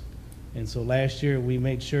offenders. And so last year we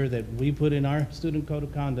made sure that we put in our student code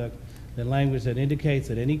of conduct the language that indicates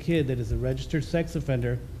that any kid that is a registered sex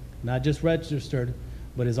offender, not just registered,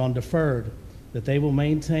 but is on deferred, that they will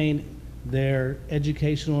maintain their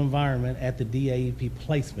educational environment at the DAEP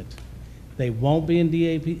placement. They won't be in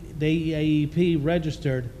DAEP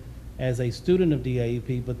registered as a student of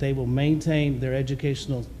DAEP, but they will maintain their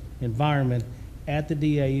educational environment at the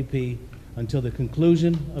DAEP until the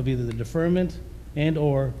conclusion of either the deferment and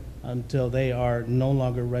or until they are no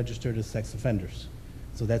longer registered as sex offenders.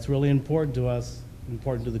 So that's really important to us,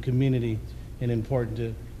 important to the community, and important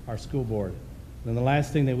to our school board. And the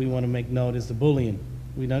last thing that we want to make note is the bullying.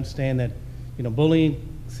 We understand that, bullying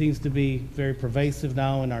seems to be very pervasive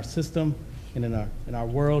now in our system and in our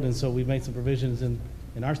world, and so we've made some provisions in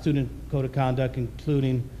our student code of conduct,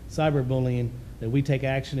 including cyberbullying, that we take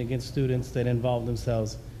action against students that involve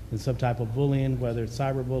themselves in some type of bullying, whether it's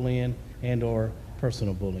cyberbullying and or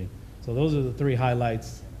personal bullying. So those are the three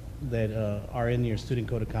highlights that are in your student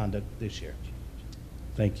code of conduct this year.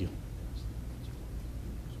 Thank you.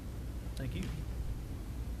 Thank you.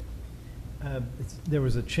 There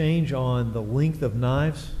was a change on the length of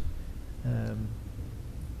knives,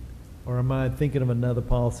 or am I thinking of another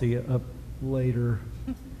policy up later?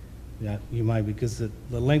 Yeah, you might, because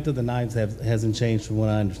the length of the knives hasn't changed from what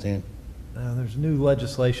I understand. There's new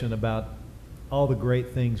legislation about all the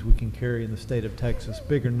great things we can carry in the state of Texas,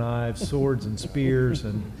 bigger knives, swords and spears,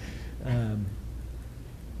 and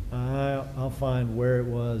I'll find where it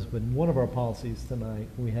was, but in one of our policies tonight,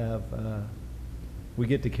 we have, we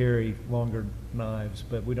get to carry longer knives,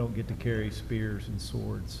 but we don't get to carry spears and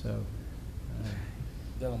swords, so.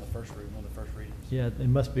 Is that on the first reading, one of the first readings? Yeah, it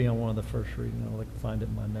must be on one of the first readings. I'll find it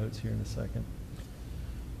in my notes here in a second.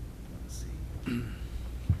 Let's see.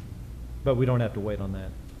 But we don't have to wait on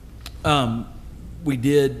that. We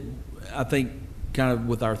did, I think, kind of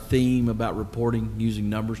with our theme about reporting, using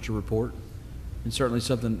numbers to report, and certainly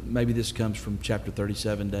something, maybe this comes from Chapter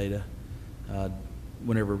 37 data.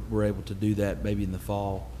 Whenever we're able to do that, maybe in the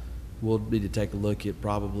fall, we'll need to take a look at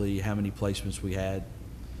probably how many placements we had,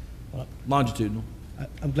 longitudinal.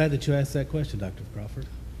 I'm glad that you asked that question, Dr. Crawford,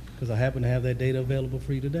 because I happen to have that data available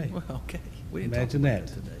for you today. Well, okay. We didn't Imagine talk about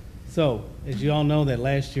that. today. So, as you all know, that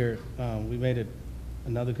last year we made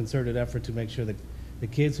another concerted effort to make sure that the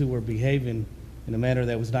kids who were behaving in a manner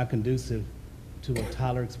that was not conducive to what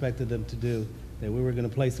Tyler expected them to do, that we were going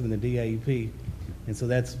to place them in the DAEP. And so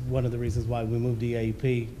that's one of the reasons why we moved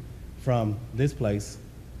DAEP from this place,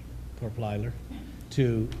 Port Plyler,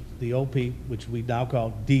 to the OP, which we now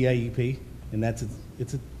call DAEP. And that's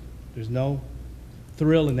there's no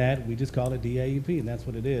thrill in that. We just call it DAEP, and that's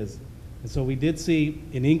what it is. And so we did see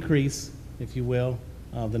an increase, if you will,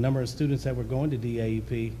 of the number of students that were going to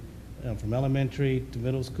DAEP from elementary to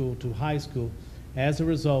middle school to high school as a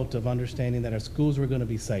result of understanding that our schools were going to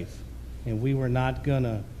be safe. And we were not going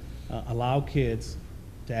to allow kids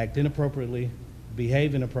to act inappropriately,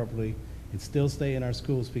 behave inappropriately, and still stay in our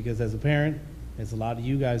schools, because as a parent, as a lot of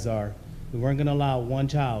you guys are, we weren't going to allow one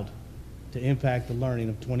child to impact the learning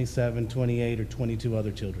of 27, 28, or 22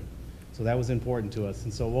 other children. So that was important to us.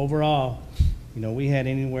 And so overall, we had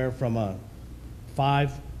anywhere from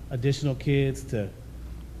 5 additional kids to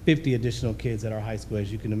 50 additional kids at our high school, as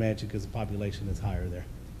you can imagine, because the population is higher there.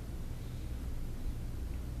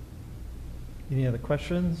 Any other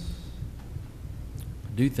questions?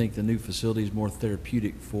 I do think the new facility is more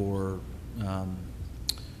therapeutic for a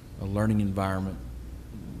learning environment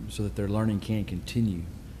so that their learning can continue.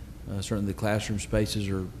 Certainly the classroom spaces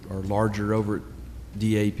are larger over at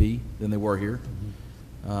DAP than they were here.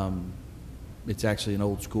 it's actually an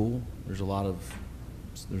old school. There's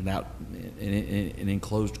an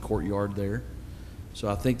enclosed courtyard there. So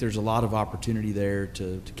I think there's a lot of opportunity there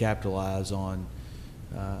to capitalize on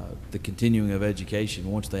the continuing of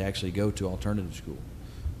education once they actually go to alternative school.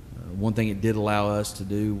 One thing it did allow us to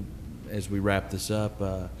do as we wrap this up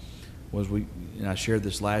was and I shared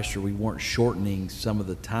this last year, we weren't shortening some of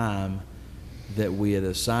the time that we had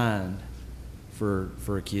assigned for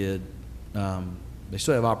a kid. They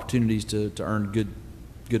still have opportunities to earn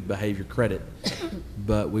good behavior credit,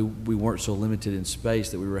 but we weren't so limited in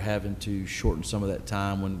space that we were having to shorten some of that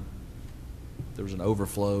time when there was an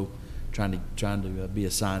overflow trying to be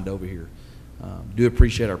assigned over here. Do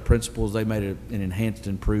appreciate our principals. They made an enhanced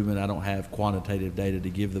improvement. I don't have quantitative data to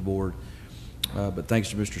give the board, but thanks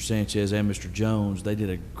to Mr. Sanchez and Mr. Jones, they did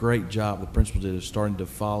a great job. The principals did, starting to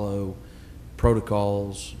follow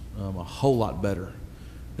protocols a whole lot better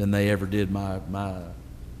than they ever did my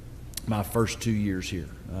first 2 years here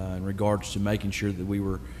in regards to making sure that we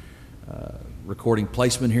were recording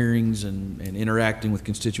placement hearings and interacting with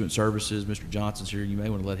constituent services. Mr. Johnson's here. You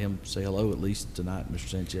may want to let him say hello at least tonight, Mr.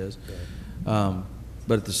 Sanchez.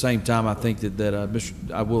 But at the same time, I think that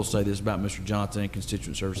I will say this about Mr. Johnson and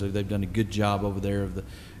constituent services. They've done a good job over there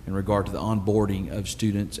in regard to the onboarding of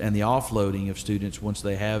students and the offloading of students once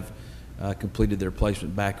they have completed their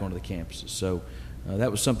placement back onto the campuses. So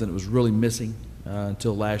that was something that was really missing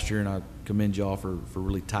until last year, and I commend y'all for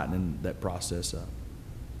really tightening that process up.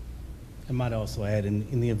 I might also add,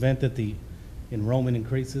 in the event that the enrollment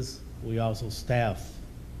increases, we also staff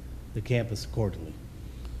the campus accordingly.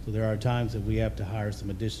 So there are times that we have to hire some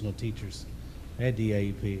additional teachers at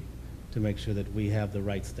DAEP to make sure that we have the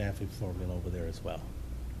right staffing formula over there as well.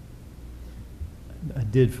 I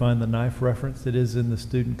did find the knife reference. It is in the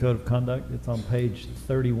Student Code of Conduct. It's on page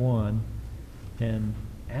 31. And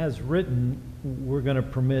as written, we're going to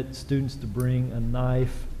permit students to bring a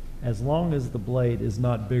knife as long as the blade is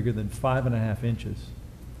not bigger than 5.5 inches,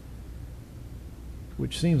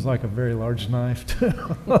 which seems like a very large knife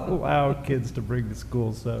to allow kids to bring to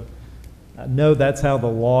school. So I know that's how the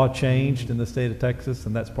law changed in the state of Texas,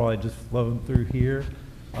 and that's probably just flown through here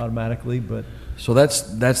automatically. But so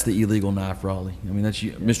that's the illegal knife, Raleigh. I mean, that's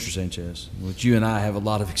you, Mr. Sanchez, which you and I have a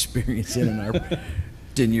lot of experience in our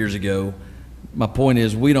 10 years ago. My point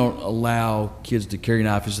is, we don't allow kids to carry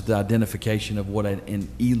knives. It's the identification of what an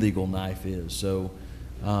illegal knife is. So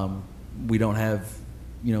we don't have,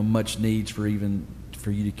 much needs for you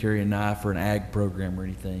to carry a knife for an ag program or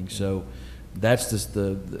anything. So that's just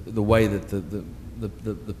the way that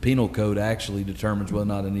the penal code actually determines whether or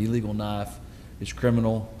not an illegal knife is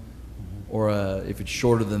criminal, or if it's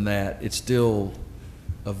shorter than that, it's still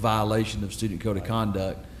a violation of student code of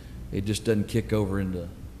conduct. It just doesn't kick over into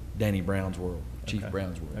Danny Brown's world, Chief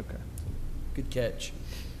Brown's world. okay. Good catch.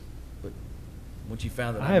 But once you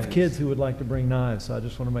found that, I have kids who would like to bring knives, so I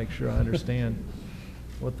just want to make sure I understand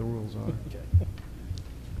what the rules are.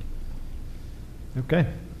 Okay.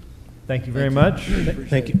 Thank you very much.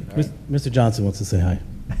 Thank you. Mr. Johnson wants to say hi.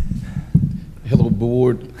 Hello,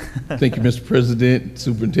 board. Thank you, Mr. President,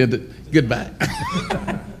 Superintendent. Goodbye.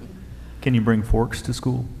 Can you bring forks to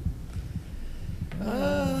school?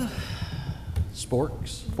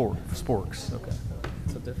 Sporks. Sporks, okay.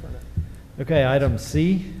 So different. Okay, item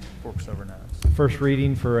C, Forks over knives. first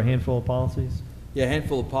reading for a handful of policies. Yeah, a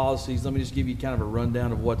handful of policies. Let me just give you kind of a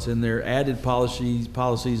rundown of what's in there. Added policies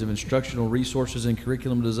of instructional resources and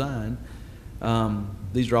curriculum design.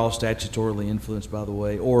 These are all statutorily influenced, by the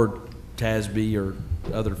way, or TASB or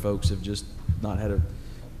other folks have just not had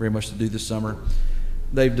very much to do this summer.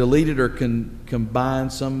 They've deleted or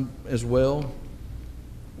combined some as well.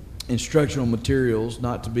 Instructional materials,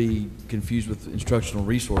 not to be confused with instructional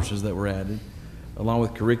resources that were added, along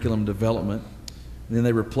with curriculum development. And then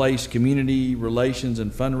they replaced community relations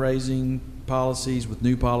and fundraising policies with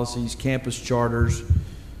new policies, campus charters,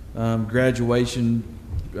 graduation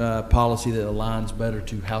policy that aligns better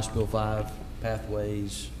to House Bill 5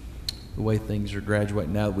 pathways, the way things are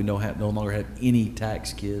graduating now that we no longer have any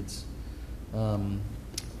tax kids on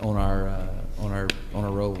our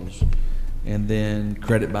rolls. And then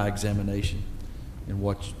credit by examination and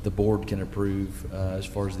what the board can approve as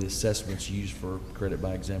far as the assessments used for credit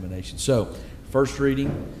by examination. So first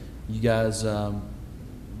reading, you guys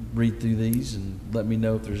read through these and let me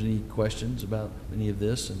know if there's any questions about any of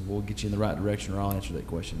this, and we'll get you in the right direction, or I'll answer that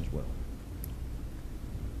question as well.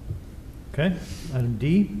 Okay, item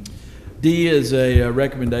D. D is a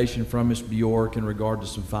recommendation from Ms. Bjork in regard to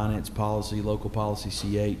some finance policy, local policy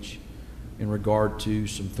CH, in regard to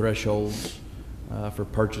some thresholds for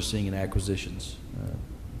purchasing and acquisitions.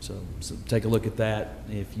 So take a look at that.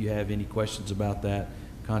 If you have any questions about that,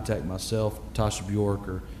 contact myself, Tasha Bjork,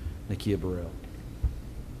 or Nakia Burrell.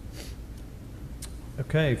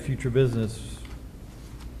 Okay, future business.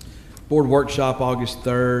 Board workshop, August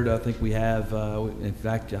 3rd. I think we have, in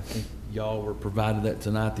fact, I think y'all were provided that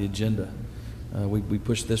tonight, the agenda. We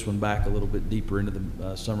pushed this one back a little bit deeper into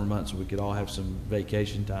the summer months so we could all have some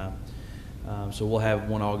vacation time. So we'll have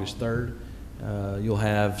one August 3rd. You'll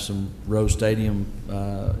have some Rose Stadium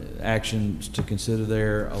actions to consider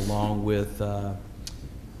there, along with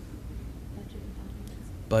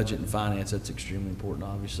budget and finance. That's extremely important.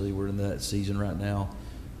 Obviously, we're in that season right now.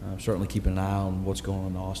 Certainly keeping an eye on what's going on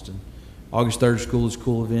in Austin. August 3rd, School is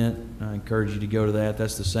Cool event. I encourage you to go to that.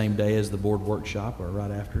 That's the same day as the board workshop, or right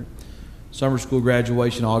after it. Summer school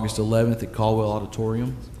graduation, August 11th at Caldwell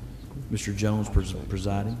Auditorium. Mr. Jones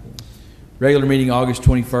presiding. Regular meeting, August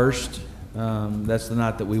 21st. That's the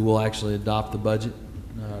night that we will actually adopt the budget.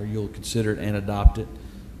 You'll consider it and adopt it.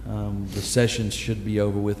 The sessions should be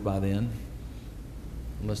over with by then,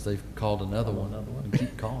 unless they've called another one. And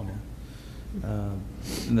keep calling them.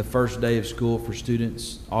 And the first day of school for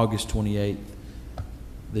students, August 28th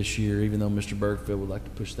this year, even though Mr. Bergfield would like to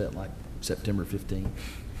push that like September 15th.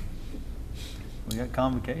 We got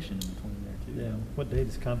convocation in between there, too. Yeah, what date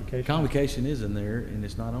is convocation? Convocation is in there, and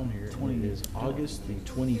it's not on here. It is August the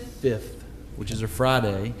 25th, which is a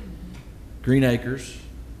Friday. Green Acres.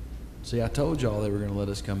 See, I told y'all they were going to let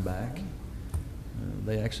us come back.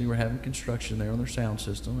 They actually were having construction there on their sound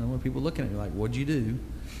system, and when people looking at me like, what'd you do?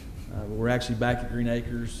 But we're actually back at Green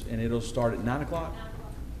Acres, and it'll start at 9 o'clock.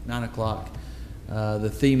 9 o'clock. The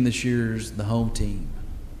theme this year is the home team.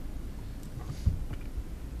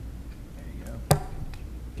 There you go.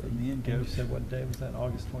 Get me in, And you Coach. said what day was that?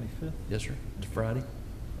 August 25th? Yes, sir. It's Friday.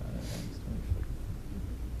 Friday, August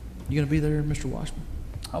 25th. You going to be there, Mr. Washburn?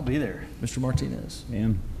 I'll be there. Mr. Martinez?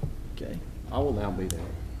 Man, Okay. I will now be there.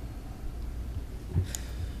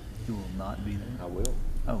 You will not be there. I will,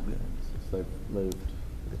 Oh, good. since they've moved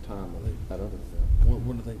the time of that other stuff.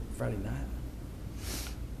 When do they, Friday night?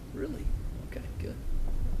 Really? Okay, good.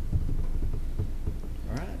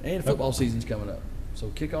 All right, and football season's coming up. So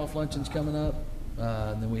kickoff luncheon's coming up,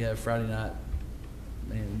 and then we have Friday night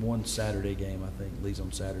and one Saturday game, I think. Lee's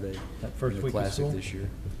on Saturday. That first in the week of Classic school? this year.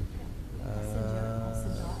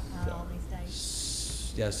 All these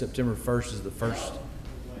days. Yeah, September 1st is the first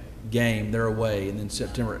game. They're away, and then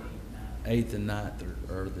September 8th and 9th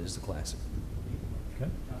is the Classic.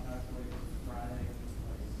 Okay.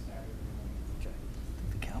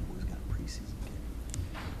 The Cowboys got a preseason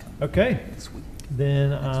game. Okay, This week.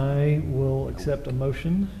 then I will accept a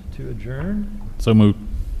motion to adjourn. so moved.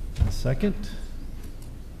 A second.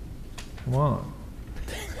 Come on.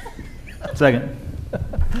 Second.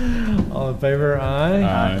 All in favor, aye.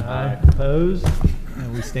 Aye. Aye. Opposed?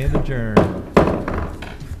 And we stand adjourned.